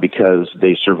because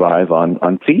they survive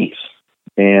on fees.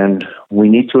 And we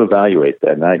need to evaluate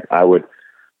that. And I would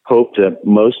hope that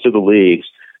most of the leagues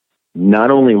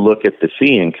not only look at the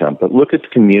fee income, but look at the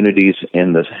communities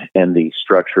and the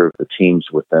structure of the teams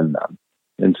within them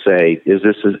and say, is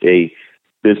this a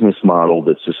business model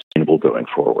that's sustainable going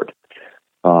forward?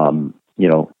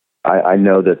 I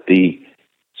know that the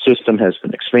system has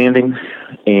been expanding,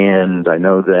 and I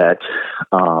know that,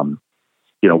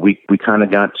 we kind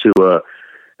of got to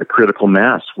a critical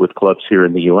mass with clubs here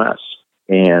in the U.S.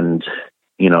 And,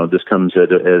 this comes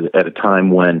at a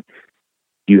time when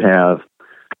you have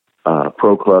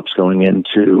pro clubs going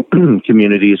into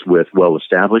communities with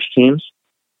well-established teams.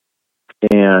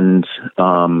 And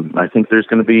I think there's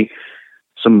going to be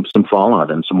some fallout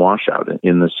and some washout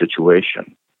in this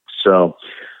situation. So,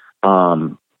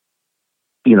 from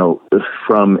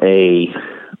a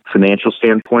financial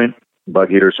standpoint,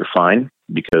 Bug Eaters are fine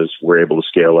because we're able to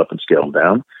scale up and scale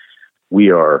down.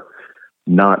 We are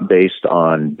not based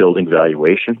on building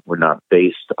valuation. We're not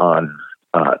based on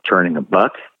turning a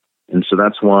buck. And so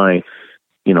that's why,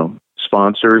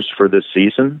 sponsors for this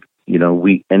season,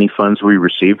 any funds we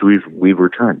received, we've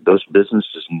returned. Those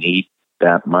businesses need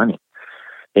that money.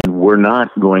 And we're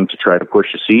not going to try to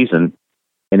push a season.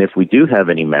 And if we do have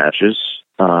any matches,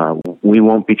 we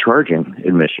won't be charging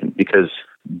admission because,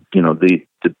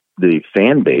 the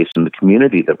fan base and the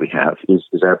community that we have is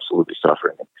absolutely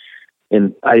suffering.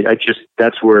 And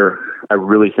that's where I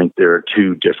really think there are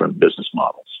two different business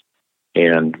models.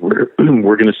 And we're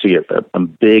going to see a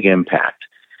big impact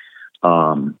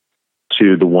to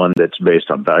the one that's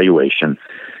based on valuation,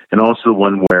 and also the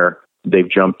one where they've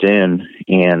jumped in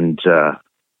and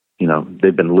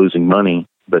they've been losing money,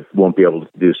 but won't be able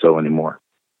to do so anymore.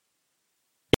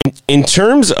 In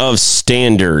terms of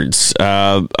standards,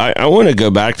 I want to go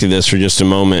back to this for just a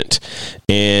moment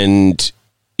and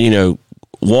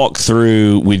walk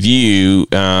through with you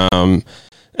an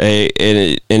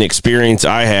experience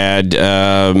I had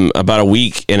about a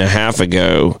week and a half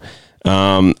ago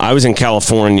I was in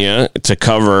California to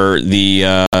cover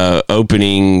the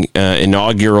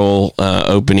inaugural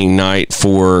opening night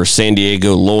for San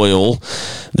Diego Loyal,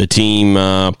 the team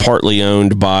partly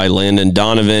owned by Landon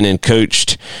Donovan and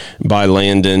coached by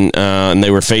Landon. And they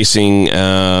were facing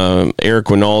Eric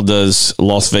Winalda's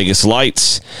Las Vegas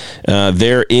Lights.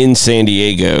 They're in San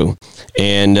Diego.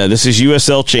 And this is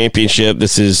USL Championship.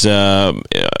 This is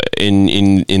in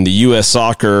the U.S.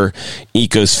 soccer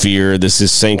ecosphere. This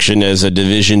is sanctioned as a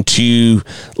Division II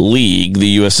league,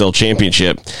 the USL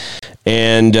Championship.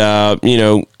 And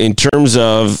in terms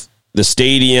of the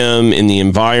stadium and the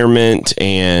environment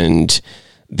and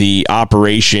the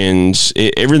operations,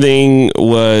 everything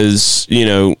was,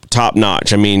 top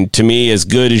notch. I mean, to me, as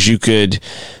good as you could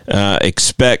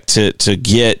expect to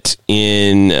get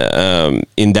in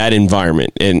that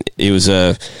environment. And it was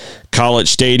a college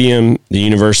stadium, the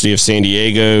University of San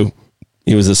Diego.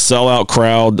 It was a sellout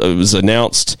crowd. It was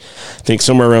announced, I think,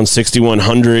 somewhere around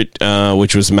 6,100,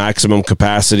 which was maximum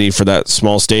capacity for that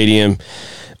small stadium.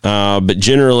 But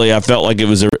generally, I felt like it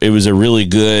was a really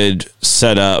good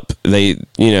setup. They,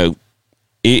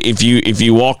 if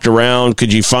you walked around,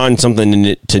 could you find something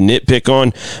to nitpick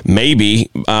on?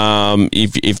 Maybe,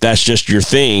 if that's just your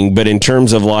thing. But in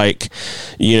terms of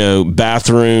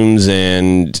bathrooms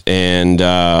and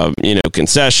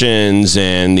concessions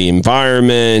and the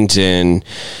environment and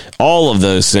all of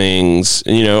those things,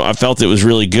 I felt it was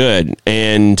really good.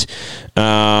 And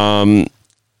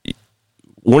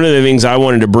one of the things I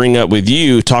wanted to bring up with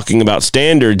you talking about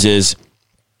standards is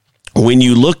when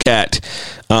you look at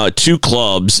two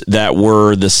clubs that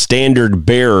were the standard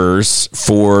bearers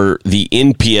for the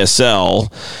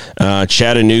NPSL,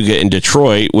 Chattanooga and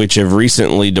Detroit, which have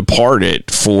recently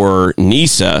departed for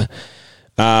NISA,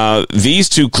 these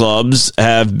two clubs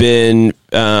have been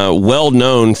well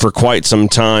known for quite some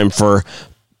time for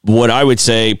what I would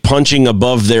say punching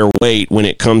above their weight when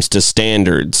it comes to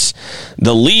standards.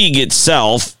 The league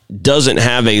itself doesn't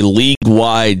have a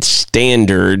league-wide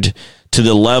standard to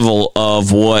the level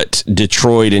of what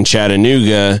Detroit and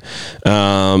Chattanooga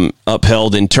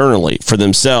upheld internally for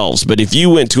themselves. But if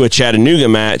you went to a Chattanooga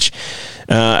match,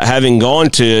 having gone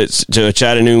to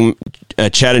a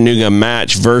Chattanooga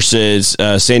match versus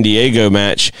a San Diego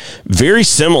match, very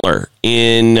similar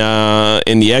in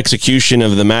the execution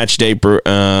of the match day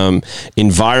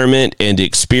environment and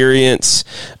experience.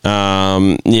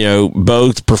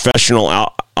 Both professional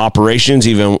operations,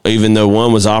 even though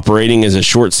one was operating as a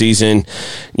short season,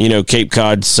 Cape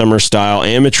Cod summer style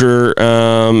amateur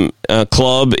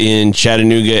club in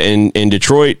Chattanooga and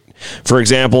Detroit, for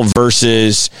example,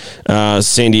 versus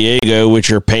San Diego,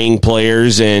 which are paying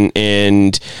players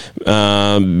and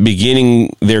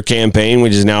beginning their campaign,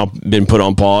 which has now been put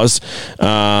on pause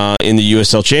in the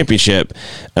USL Championship.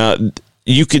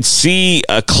 You could see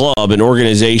a club, an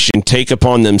organization, take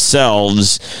upon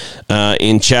themselves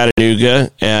in Chattanooga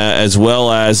as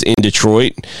well as in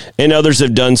Detroit, and others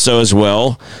have done so as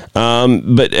well,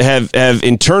 but have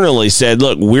internally said,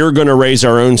 look, we're going to raise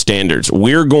our own standards.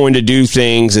 We're going to do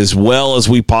things as well as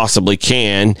we possibly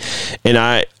can. And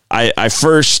I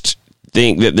first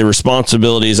think that the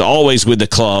responsibility is always with the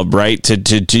club, right, to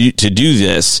do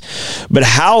this. But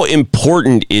how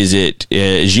important is it,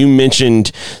 as you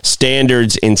mentioned,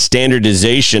 standards and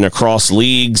standardization across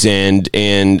leagues and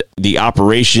the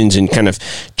operations and kind of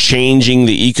changing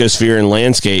the ecosphere and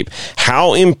landscape?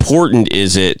 How important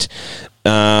is it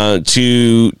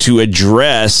to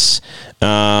address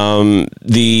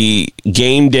the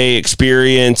game day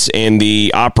experience and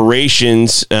the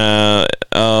operations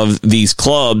of these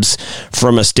clubs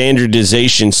from a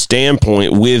standardization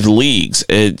standpoint with leagues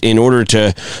in order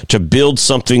to build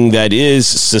something that is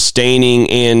sustaining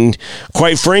and,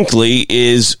 quite frankly,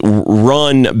 is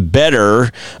run better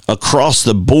across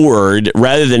the board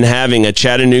rather than having a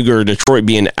Chattanooga or Detroit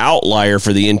be an outlier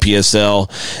for the NPSL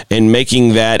and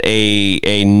making that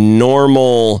a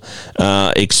normal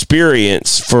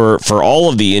experience for all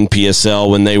of the NPSL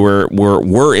when they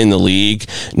were in the league.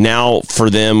 Now for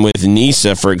them with NISA,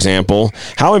 for example,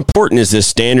 how important is this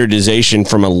standardization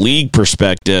from a league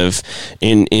perspective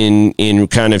in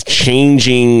kind of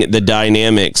changing the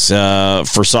dynamics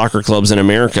for soccer clubs in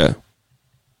America?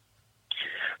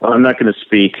 Well, I'm not going to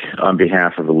speak on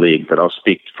behalf of the league, but I'll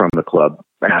speak from the club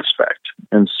aspect.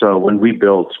 And so when we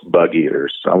built Bug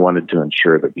Eaters, I wanted to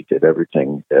ensure that we did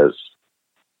everything as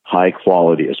high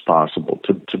quality as possible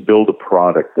to build a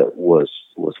product that was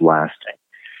lasting.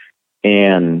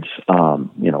 And,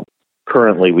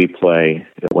 currently we play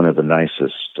at one of the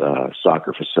nicest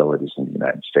soccer facilities in the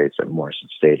United States at Morrison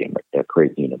Stadium at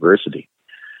Creighton University.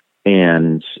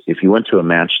 And if you went to a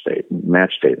match day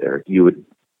there, you would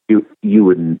you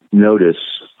would notice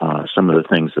some of the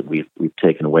things that we've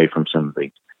taken away from some of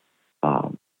the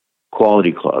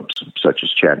quality clubs, such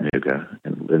as Chattanooga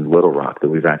and Little Rock, that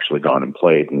we've actually gone and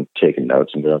played and taken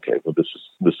notes and go, okay, well, this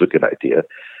is a good idea.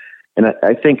 And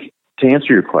I think, to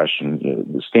answer your question,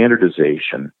 the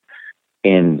standardization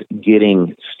and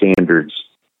getting standards,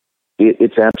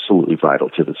 it's absolutely vital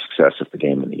to the success of the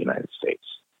game in the United States.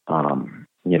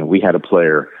 We had a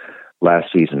player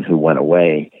last season who went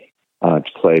away to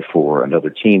play for another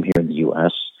team here in the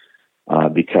U.S.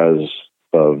 Because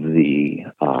of the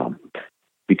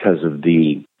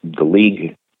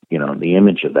league, the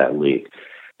image of that league.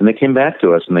 And they came back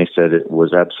to us and they said it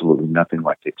was absolutely nothing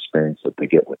like the experience that they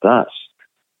get with us.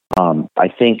 I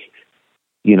think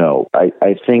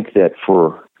that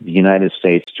for the United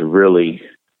States to really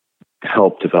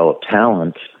help develop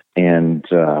talent, and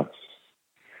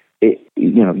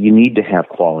you need to have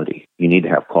quality. You need to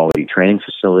have quality training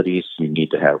facilities. You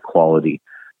need to have quality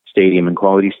stadium and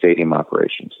quality stadium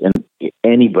operations. And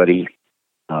anybody,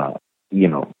 I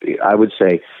would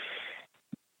say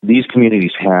these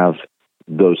communities have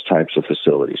those types of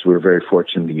facilities. We're very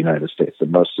fortunate in the United States that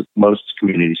most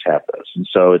communities have those. And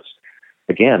so it's,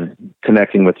 again,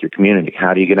 connecting with your community.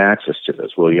 How do you get access to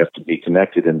this? Well, you have to be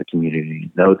connected in the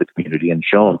community, know the community, and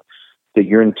show them that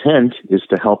your intent is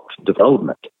to help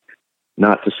development,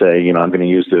 not to say, I'm going to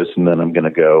use this and then I'm going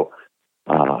to go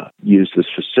use this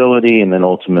facility and then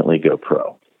ultimately go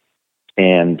pro.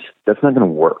 And that's not going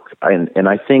to work. And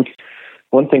I think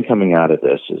one thing coming out of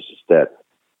this is that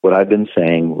what I've been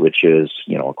saying, which is,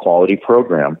 a quality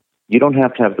program, you don't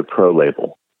have to have the pro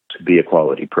label to be a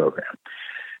quality program.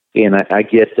 And I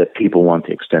get that people want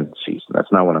the extended season.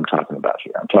 That's not what I'm talking about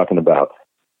here. I'm talking about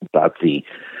the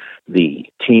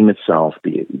team itself,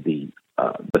 the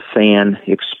fan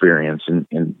experience,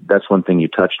 and that's one thing you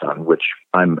touched on, which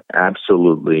I'm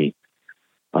absolutely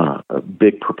a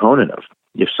big proponent of.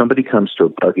 If somebody comes to a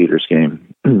Bug Eaters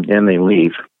game and they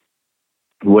leave,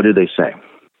 what do they say?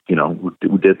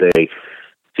 Did they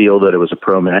feel that it was a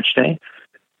pro match day?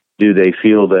 Do they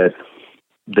feel that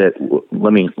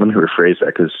let me rephrase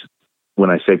that, because when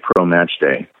I say pro match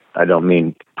day, I don't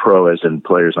mean pro as in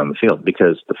players on the field,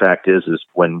 because the fact is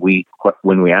when we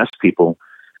asked people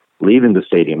leaving the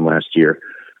stadium last year,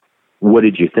 what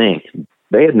did you think?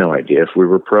 They had no idea if we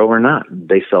were pro or not.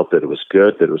 They felt that it was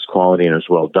good, that it was quality, and it was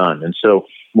well done. And so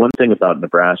one thing about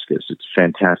Nebraska is it's a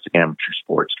fantastic amateur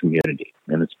sports community,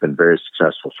 and it's been very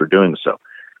successful for doing so.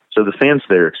 So the fans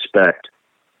there expect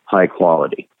high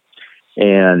quality.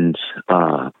 And,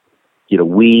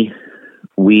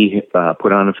 we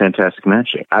put on a fantastic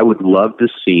match day. I would love to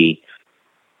see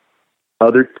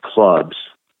other clubs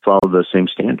follow those same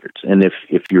standards. And if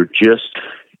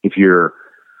you're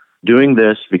doing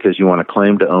this because you want to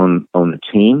claim to own the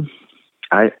team,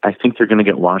 I think they're going to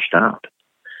get washed out.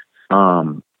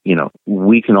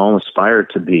 We can all aspire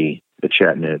to be a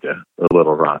Chattanooga, a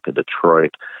Little Rock, a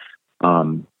Detroit,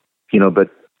 but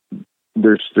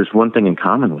there's one thing in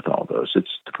common with all those.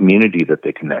 It's the community that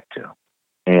they connect to,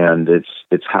 and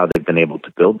it's how they've been able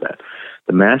to build that.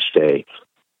 The match day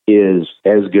is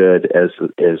as good as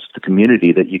the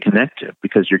community that you connect to,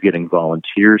 because you're getting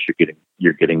volunteers,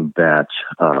 you're getting that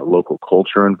local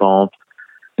culture involved.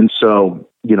 And so,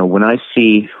 when I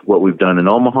see what we've done in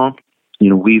Omaha,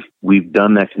 we've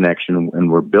done that connection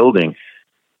and we're building.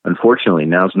 Unfortunately,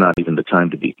 now's not even the time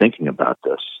to be thinking about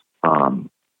this.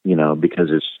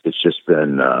 Because it's just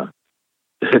been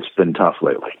it's been tough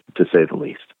lately, to say the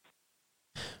least.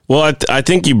 Well, I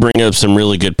think you bring up some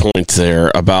really good points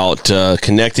there about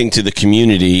connecting to the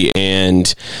community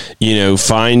and,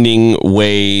 finding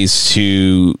ways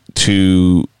to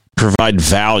provide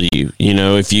value.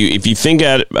 If you think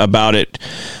about it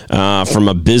from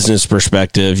a business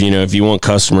perspective, if you want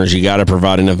customers, you got to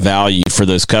provide enough value for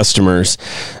those customers.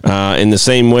 In the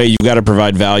same way, you've got to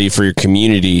provide value for your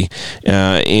community.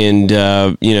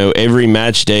 Every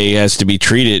match day has to be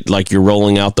treated like you're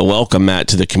rolling out the welcome mat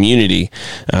to the community.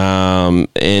 And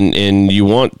you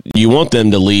want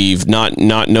them to leave not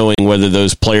knowing whether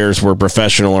those players were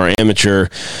professional or amateur,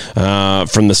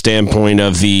 from the standpoint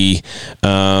of the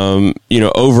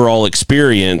overall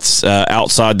experience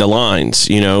outside the lines,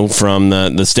 from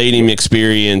the stadium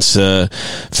experience,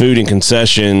 food and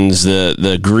concessions,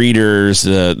 the greeters,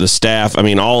 the staff. I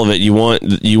mean, all of it. You want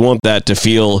that to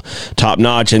feel top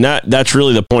notch, and that's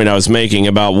really the point I was making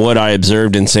about what I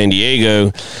observed in San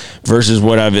Diego versus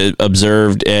what I've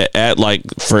observed at like,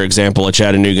 for example, a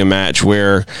Chattanooga match,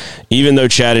 where even though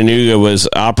Chattanooga was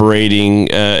operating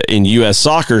in U.S.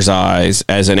 Soccer's eyes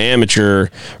as an amateur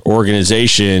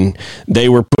organization, situation, they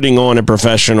were putting on a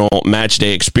professional match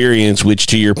day experience, which,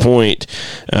 to your point,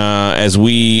 as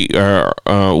we are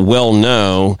well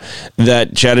know,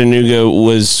 that Chattanooga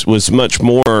was much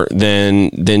more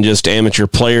than just amateur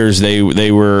players.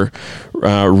 They were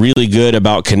really good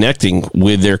about connecting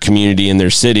with their community and their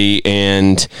city,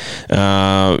 and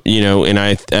I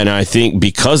think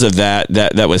because of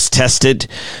that was tested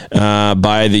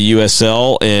by the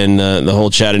USL and the whole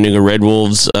Chattanooga Red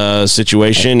Wolves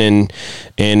situation, and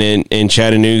in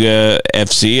Chattanooga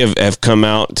FC have come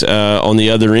out on the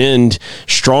other end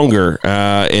stronger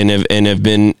and have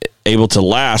been able to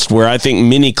last, where I think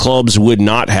many clubs would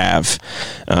not have.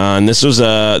 And this was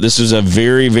a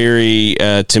very, very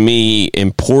to me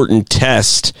important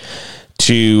test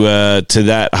to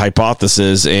that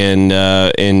hypothesis, and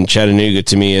Chattanooga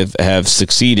to me have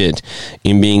succeeded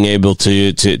in being able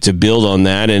to build on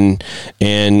that,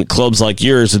 and clubs like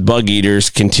yours with Bug Eaters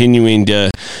continuing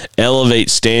to elevate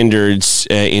standards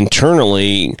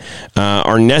internally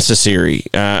are necessary.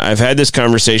 I've had this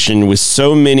conversation with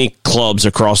so many clubs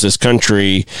across this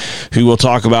country who will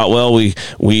talk about, well, we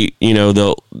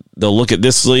they'll look at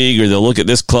this league, or they'll look at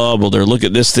this club, or they'll look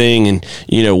at this thing, and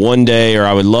one day, or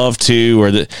I would love to,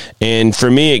 and for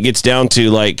me it gets down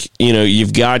to, like,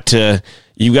 you've got to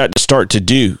start to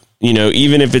do,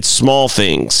 even if it's small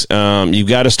things, you've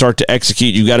got to start to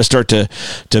execute, you've got to start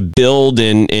to build,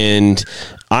 and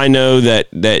I know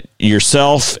that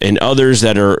yourself and others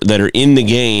that are in the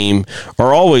game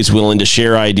are always willing to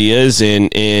share ideas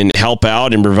and help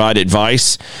out and provide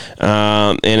advice.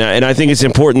 And I think it's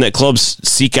important that clubs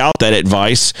seek out that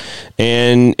advice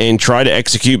and try to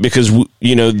execute, because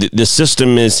the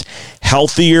system is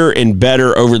healthier and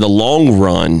better over the long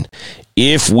run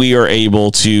if we are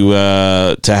able to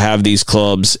have these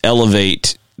clubs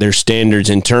elevate their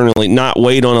standards internally, not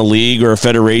wait on a league or a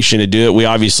federation to do it. We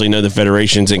obviously know the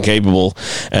federation's incapable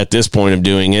at this point of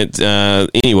doing it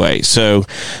anyway. So,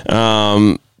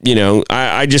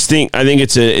 I just think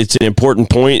it's an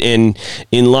important point, and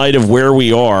in light of where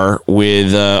we are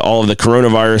with all of the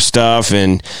coronavirus stuff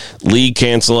and league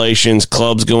cancellations,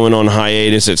 clubs going on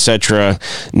hiatus, etc.,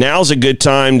 now's a good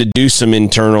time to do some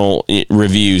internal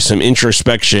review, some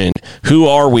introspection. Who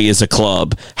are we as a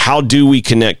club? How do we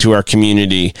connect to our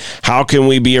community? How can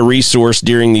we be a resource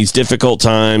during these difficult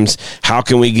times? How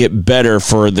can we get better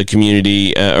for the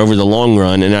community over the long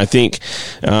run? And I think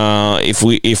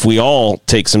if we all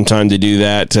take some time to do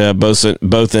that,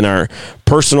 both in our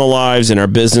personal lives and our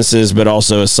businesses, but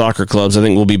also as soccer clubs, I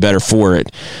think we'll be better for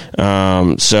it.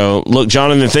 So, look,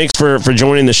 Jonathan, thanks for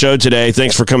joining the show today.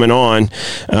 Thanks for coming on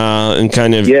and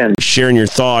kind of sharing your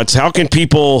thoughts. How can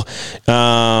people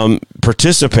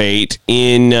participate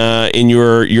in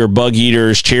your Bug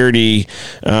Eaters charity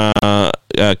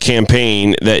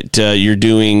campaign that you're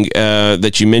doing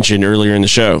that you mentioned earlier in the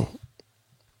show?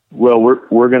 Well,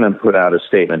 we're going to put out a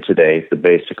statement today that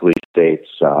basically states,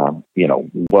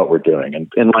 what we're doing.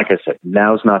 And like I said,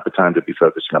 now's not the time to be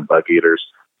focusing on Bug Eaters.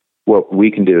 What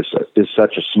we can do is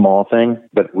such a small thing,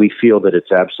 but we feel that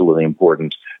it's absolutely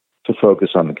important to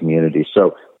focus on the community.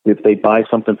 So if they buy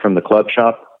something from the club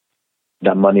shop,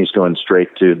 that money's going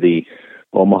straight to the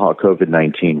Omaha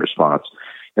COVID-19 response.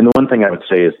 And the one thing I would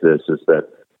say is that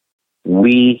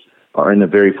we are in a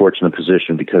very fortunate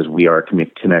position because we are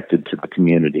connected to the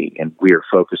community, and we are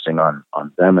focusing on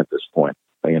them at this point.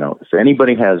 If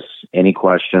anybody has any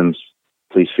questions,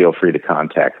 please feel free to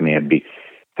contact me. I'd be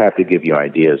happy to give you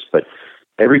ideas. But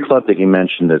every club that you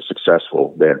mentioned that's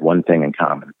successful, they had one thing in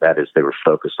common. That is, they were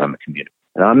focused on the community.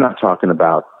 And I'm not talking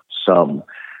about some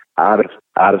out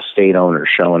of state owners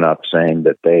showing up saying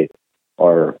that they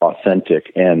are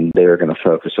authentic and they're going to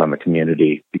focus on the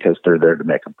community because they're there to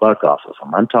make a buck off of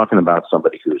them. I'm talking about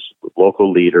somebody who's a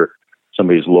local leader,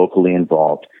 somebody who's locally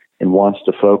involved and wants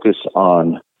to focus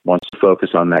on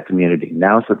that community.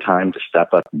 Now's the time to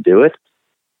step up and do it.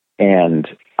 And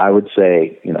I would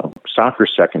say,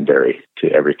 soccer's secondary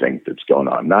to everything that's going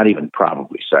on, not even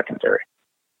probably secondary.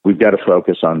 We've got to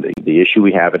focus on the issue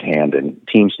we have at hand, and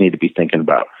teams need to be thinking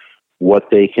about what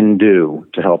they can do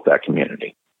to help that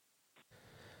community.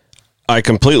 I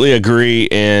completely agree,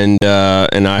 and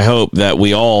I hope that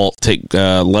we all take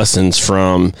lessons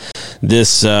from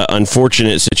this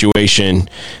unfortunate situation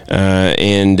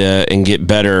and get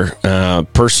better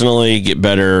personally, get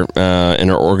better in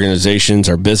our organizations,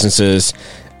 our businesses,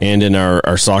 and in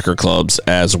our soccer clubs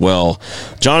as well.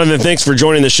 Jonathan, thanks for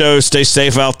joining the show. Stay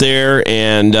safe out there,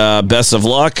 and best of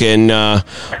luck. And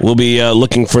we'll be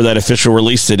looking for that official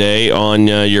release today on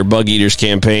your Bug Eaters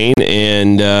campaign.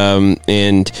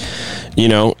 And you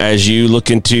know, as you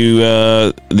look into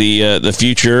the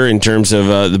future in terms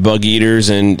of the Bug Eaters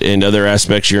and other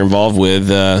aspects you're involved with,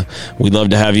 we'd love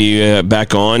to have you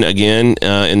back on again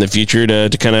in the future to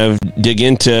kind of dig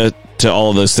into all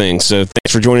of those things. So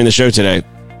thanks for joining the show today.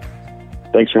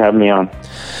 Thanks for having me on.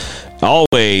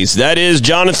 Always. That is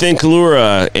Jonathan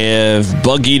Collura of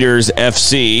Bug Eaters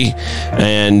FC,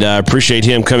 and appreciate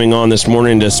him coming on this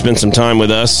morning to spend some time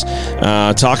with us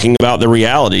talking about the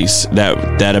realities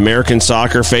that American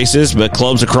soccer faces, but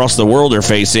clubs across the world are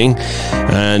facing.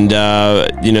 And,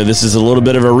 you know, this is a little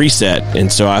bit of a reset,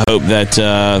 and so I hope that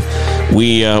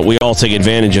we all take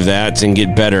advantage of that and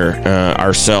get better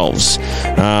ourselves.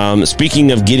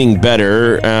 Speaking of getting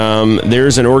better,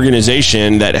 there's an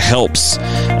organization that helps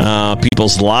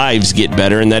people's lives get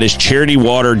better, and that is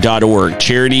charitywater.org.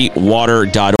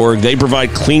 Charitywater.org. They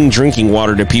provide clean drinking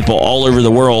water to people all over the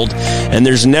world, and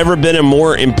there's never been a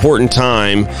more important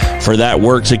time for that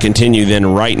work to continue than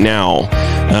right now.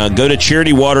 Go to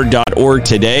charitywater.org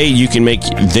today. You can make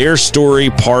their story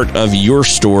part of your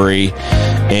story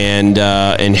and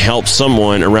help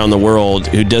someone around the world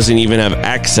who doesn't even have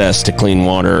access to clean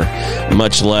water,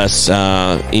 much less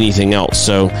anything else.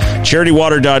 So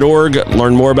charitywater.org.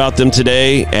 Learn more about them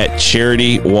today at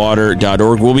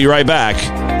charitywater.org. We'll be right back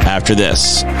after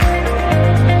this.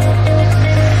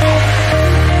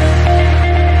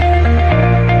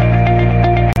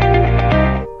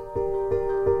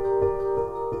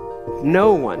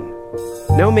 No one,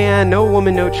 no man, no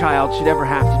woman, no child should ever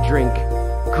have to drink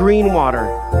green water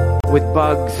with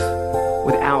bugs,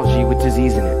 with algae, with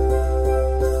disease in it.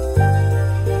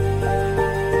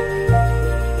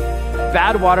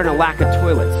 Bad water and a lack of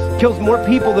toilets kills more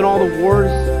people than all the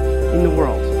wars in the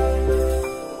world.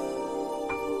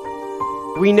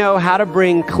 We know how to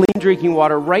bring clean drinking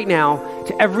water right now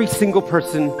to every single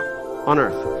person on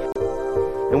earth.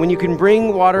 And when you can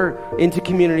bring water into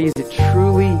communities, it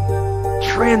truly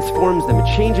transforms them. It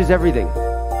changes everything.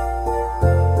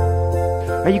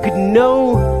 Or you could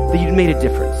know that you'd made a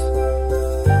difference.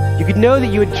 You could know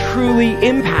that you had truly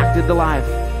impacted the life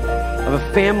of a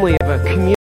family, of a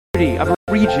community, of a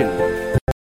region.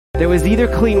 There was either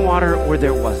clean water or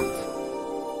there wasn't.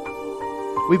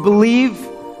 We believe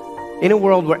in a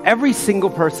world where every single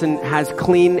person has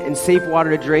clean and safe water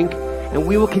to drink, and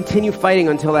we will continue fighting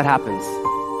until that happens.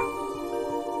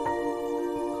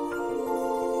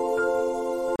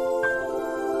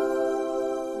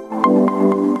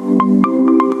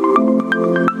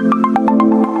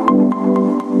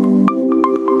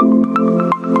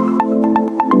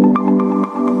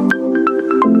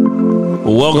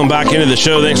 Welcome back into the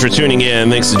show. Thanks for tuning in.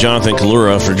 Thanks to Jonathan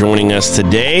Collura for joining us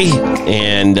today.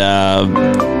 And,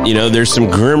 you know, there's some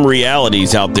grim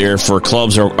realities out there for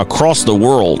clubs across the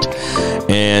world.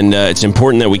 And it's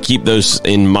important that we keep those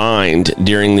in mind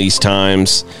during these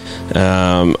times.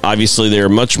 Obviously, there are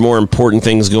much more important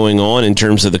things going on in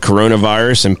terms of the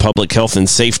coronavirus and public health and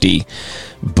safety.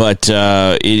 But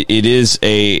it is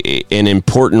an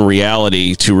important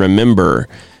reality to remember.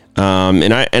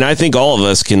 And I think all of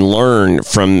us can learn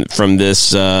from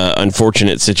this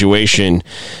unfortunate situation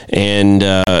and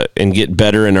get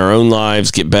better in our own lives,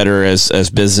 get better as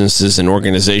businesses and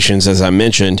organizations, as I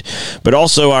mentioned, but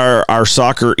also our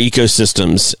soccer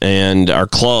ecosystems and our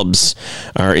clubs,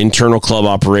 our internal club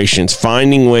operations,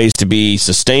 finding ways to be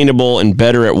sustainable and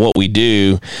better at what we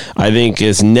do, I think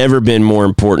has never been more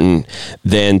important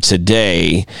than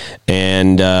today,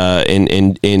 and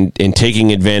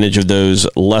taking advantage of those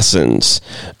lessons.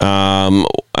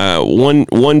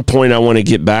 One point I want to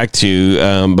get back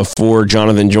to before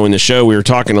Jonathan joined the show, we were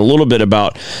talking a little bit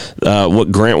about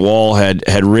what Grant Wall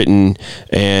had written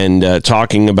and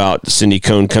talking about Cindy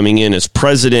Cohn coming in as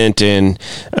president and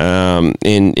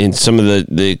in some of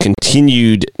the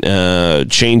continued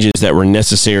changes that were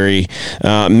necessary.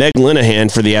 Meg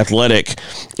Linehan for The Athletic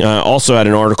also had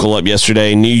an article up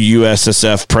yesterday. New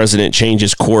USSF president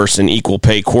changes course in equal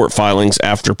pay court filings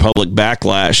after public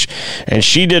backlash. And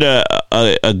she did a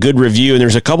good review, and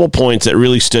there's a couple points that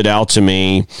really stood out to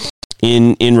me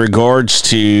in regards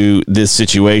to this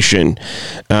situation.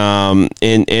 And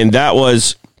that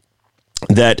was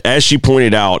that, as she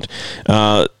pointed out,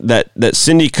 that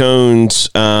Cindy Cohn's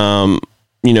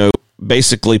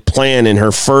basically plan in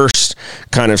her first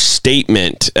kind of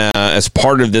statement as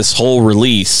part of this whole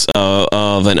release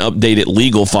of an updated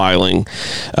legal filing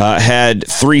had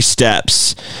 3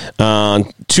 steps.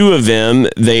 2 of them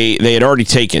they had already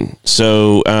taken.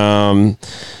 So,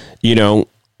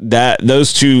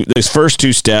 those first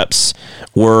 2 steps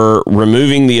were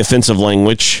removing the offensive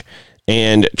language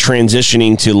and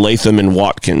transitioning to Latham and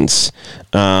Watkins.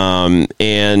 And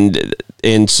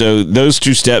so those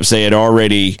 2 steps they had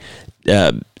already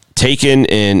taken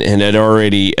and had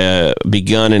already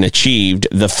begun and achieved.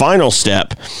 The final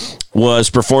step was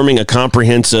performing a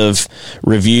comprehensive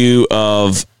review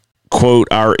of, quote,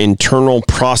 our internal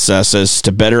processes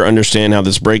to better understand how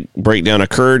this breakdown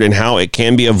occurred and how it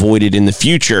can be avoided in the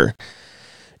future.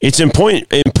 It's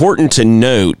important to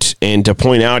note and to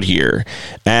point out here,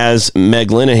 as Meg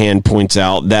Linehan points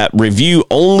out, that review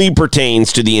only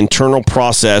pertains to the internal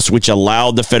process which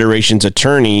allowed the Federation's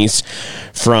attorneys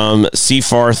from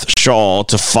Seaforth Shaw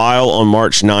to file on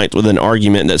March 9th with an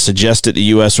argument that suggested the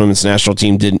U.S. women's national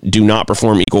team do not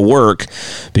perform equal work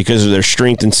because of their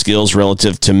strength and skills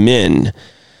relative to men.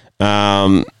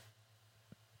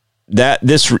 That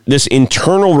this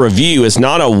internal review is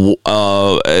not as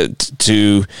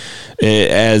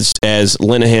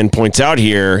Linehan points out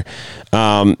here,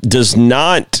 does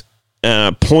not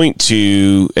point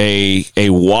to a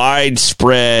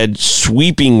widespread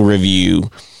sweeping review.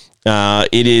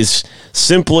 It is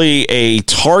simply a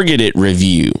targeted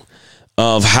review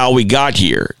of how we got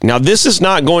here. Now, this is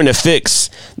not going to fix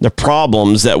the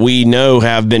problems that we know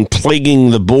have been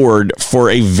plaguing the board for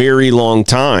a very long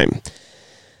time.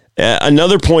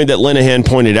 Another point that Linehan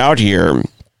pointed out here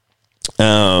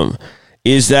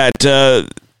is that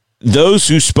those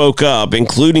who spoke up,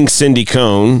 including Cindy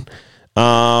Cohn,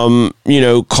 called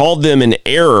them an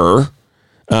error.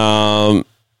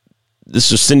 This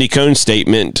was Cindy Cohn's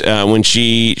statement when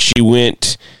she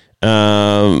went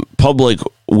public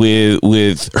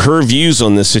with her views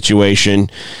on this situation.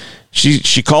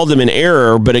 She called them an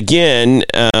error, but again,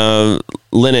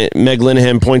 Meg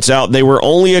Linehan points out they were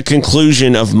only a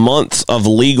conclusion of months of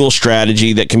legal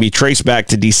strategy that can be traced back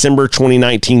to December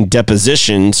 2019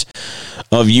 depositions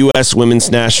of U.S.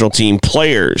 women's national team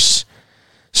players.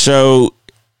 So,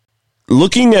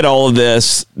 looking at all of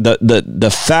this,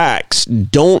 the facts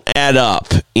don't add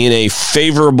up in a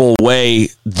favorable way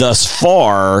thus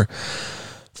far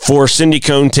for Cindy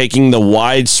Cohn taking the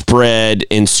widespread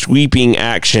and sweeping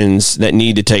actions that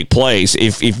need to take place.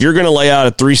 If you're going to lay out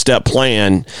a 3-step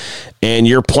plan and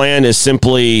your plan is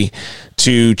simply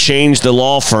to change the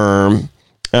law firm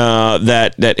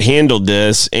that handled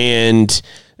this and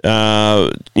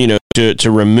to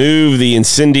remove the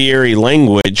incendiary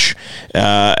language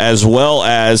as well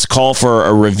as call for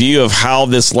a review of how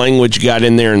this language got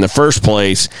in there in the first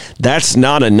place, that's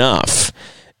not enough.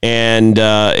 And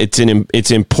it's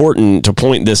important to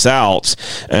point this out,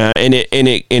 and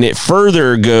it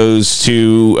further goes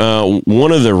to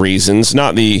one of the reasons,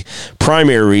 not the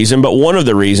primary reason, but one of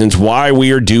the reasons why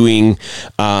we are doing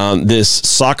this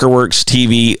SoccerWorks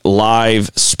TV live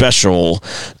special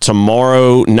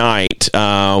tomorrow night.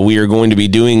 We are going to be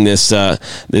doing this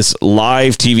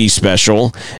live TV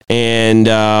special,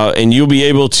 and you'll be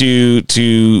able to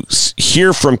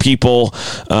hear from people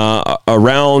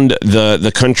around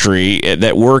the country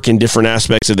that work in different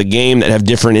aspects of the game, that have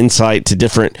different insight to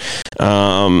different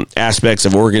aspects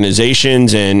of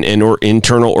organizations and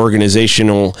internal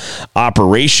organizational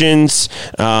operations.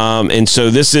 And so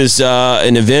this is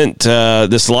an event,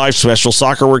 this live special,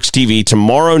 SoccerWorks TV,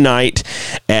 tomorrow night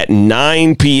at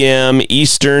 9 p.m.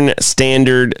 Eastern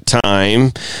Standard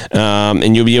Time.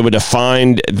 And you'll be able to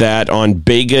find that on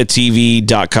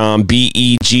begatv.com,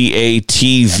 begatv.com.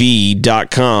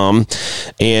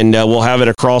 And we'll have it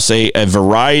across a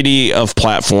variety of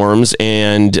platforms,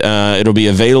 and it'll be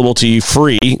available to you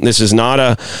free. This is not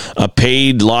a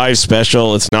paid live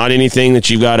special. It's not anything that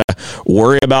you've got to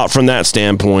worry about from that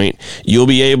standpoint. You'll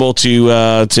be able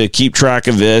to keep track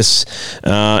of this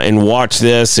and watch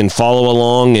this and follow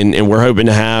along, and we're hoping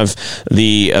to have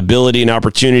the ability and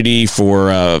opportunity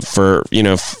for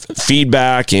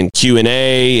feedback and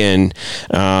Q&A and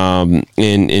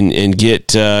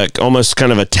get almost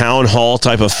kind of a town hall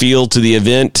type of feel to the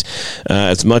event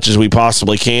as much as we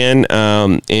possibly can.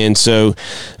 And so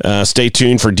stay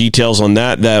tuned for details on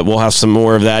that. That we'll have some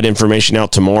more of that information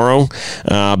out tomorrow.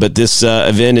 But but this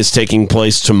event is taking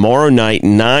place tomorrow night,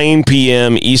 9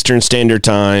 p.m. Eastern Standard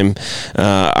Time.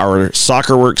 Our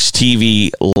SoccerWorks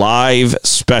TV live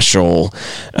special,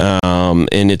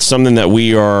 and it's something that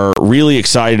we are really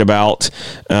excited about,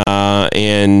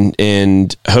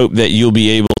 and hope that you'll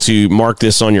be able to mark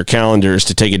this on your calendars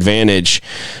to take advantage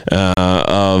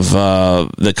of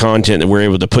the content that we're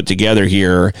able to put together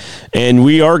here. And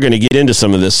we are going to get into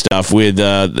some of this stuff with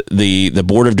the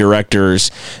board of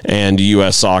directors and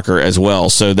U.S. Soccer as well.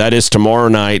 So that is tomorrow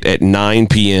night at 9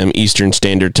 p.m. Eastern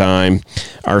Standard Time.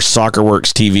 Our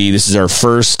SoccerWorks TV. This is our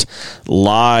first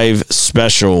live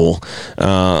special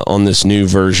on this new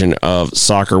version of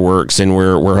SoccerWorks, and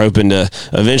we're hoping to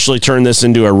eventually turn this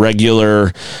into a regular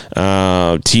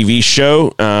TV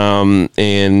show,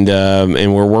 and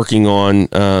we're working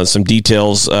on some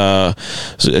details,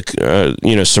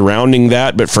 surrounding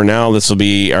that. But for now, this will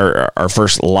be our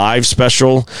first live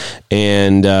special,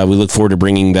 and we look forward to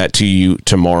bringing that to you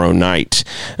tomorrow night.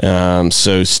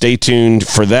 So stay tuned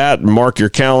for that. Mark your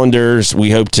calendars. We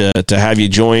hope to have you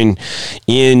join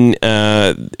in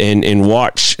and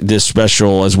watch this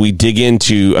special as we dig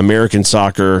into American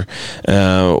soccer,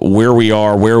 where we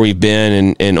are, where we've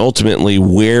been, and ultimately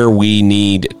where we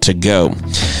need to go.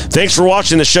 Thanks for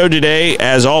watching the show today.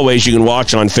 As always, you can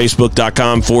watch on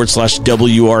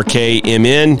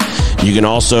Facebook.com/WRKMN. You can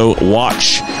also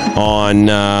watch on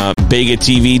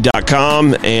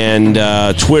BegaTV.com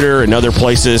and Twitter and other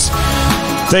places.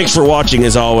 Thanks for watching,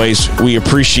 as always. We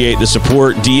appreciate the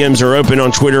support. DMs are open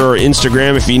on Twitter or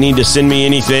Instagram. If you need to send me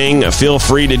anything, feel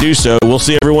free to do so. We'll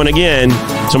see everyone again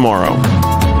tomorrow.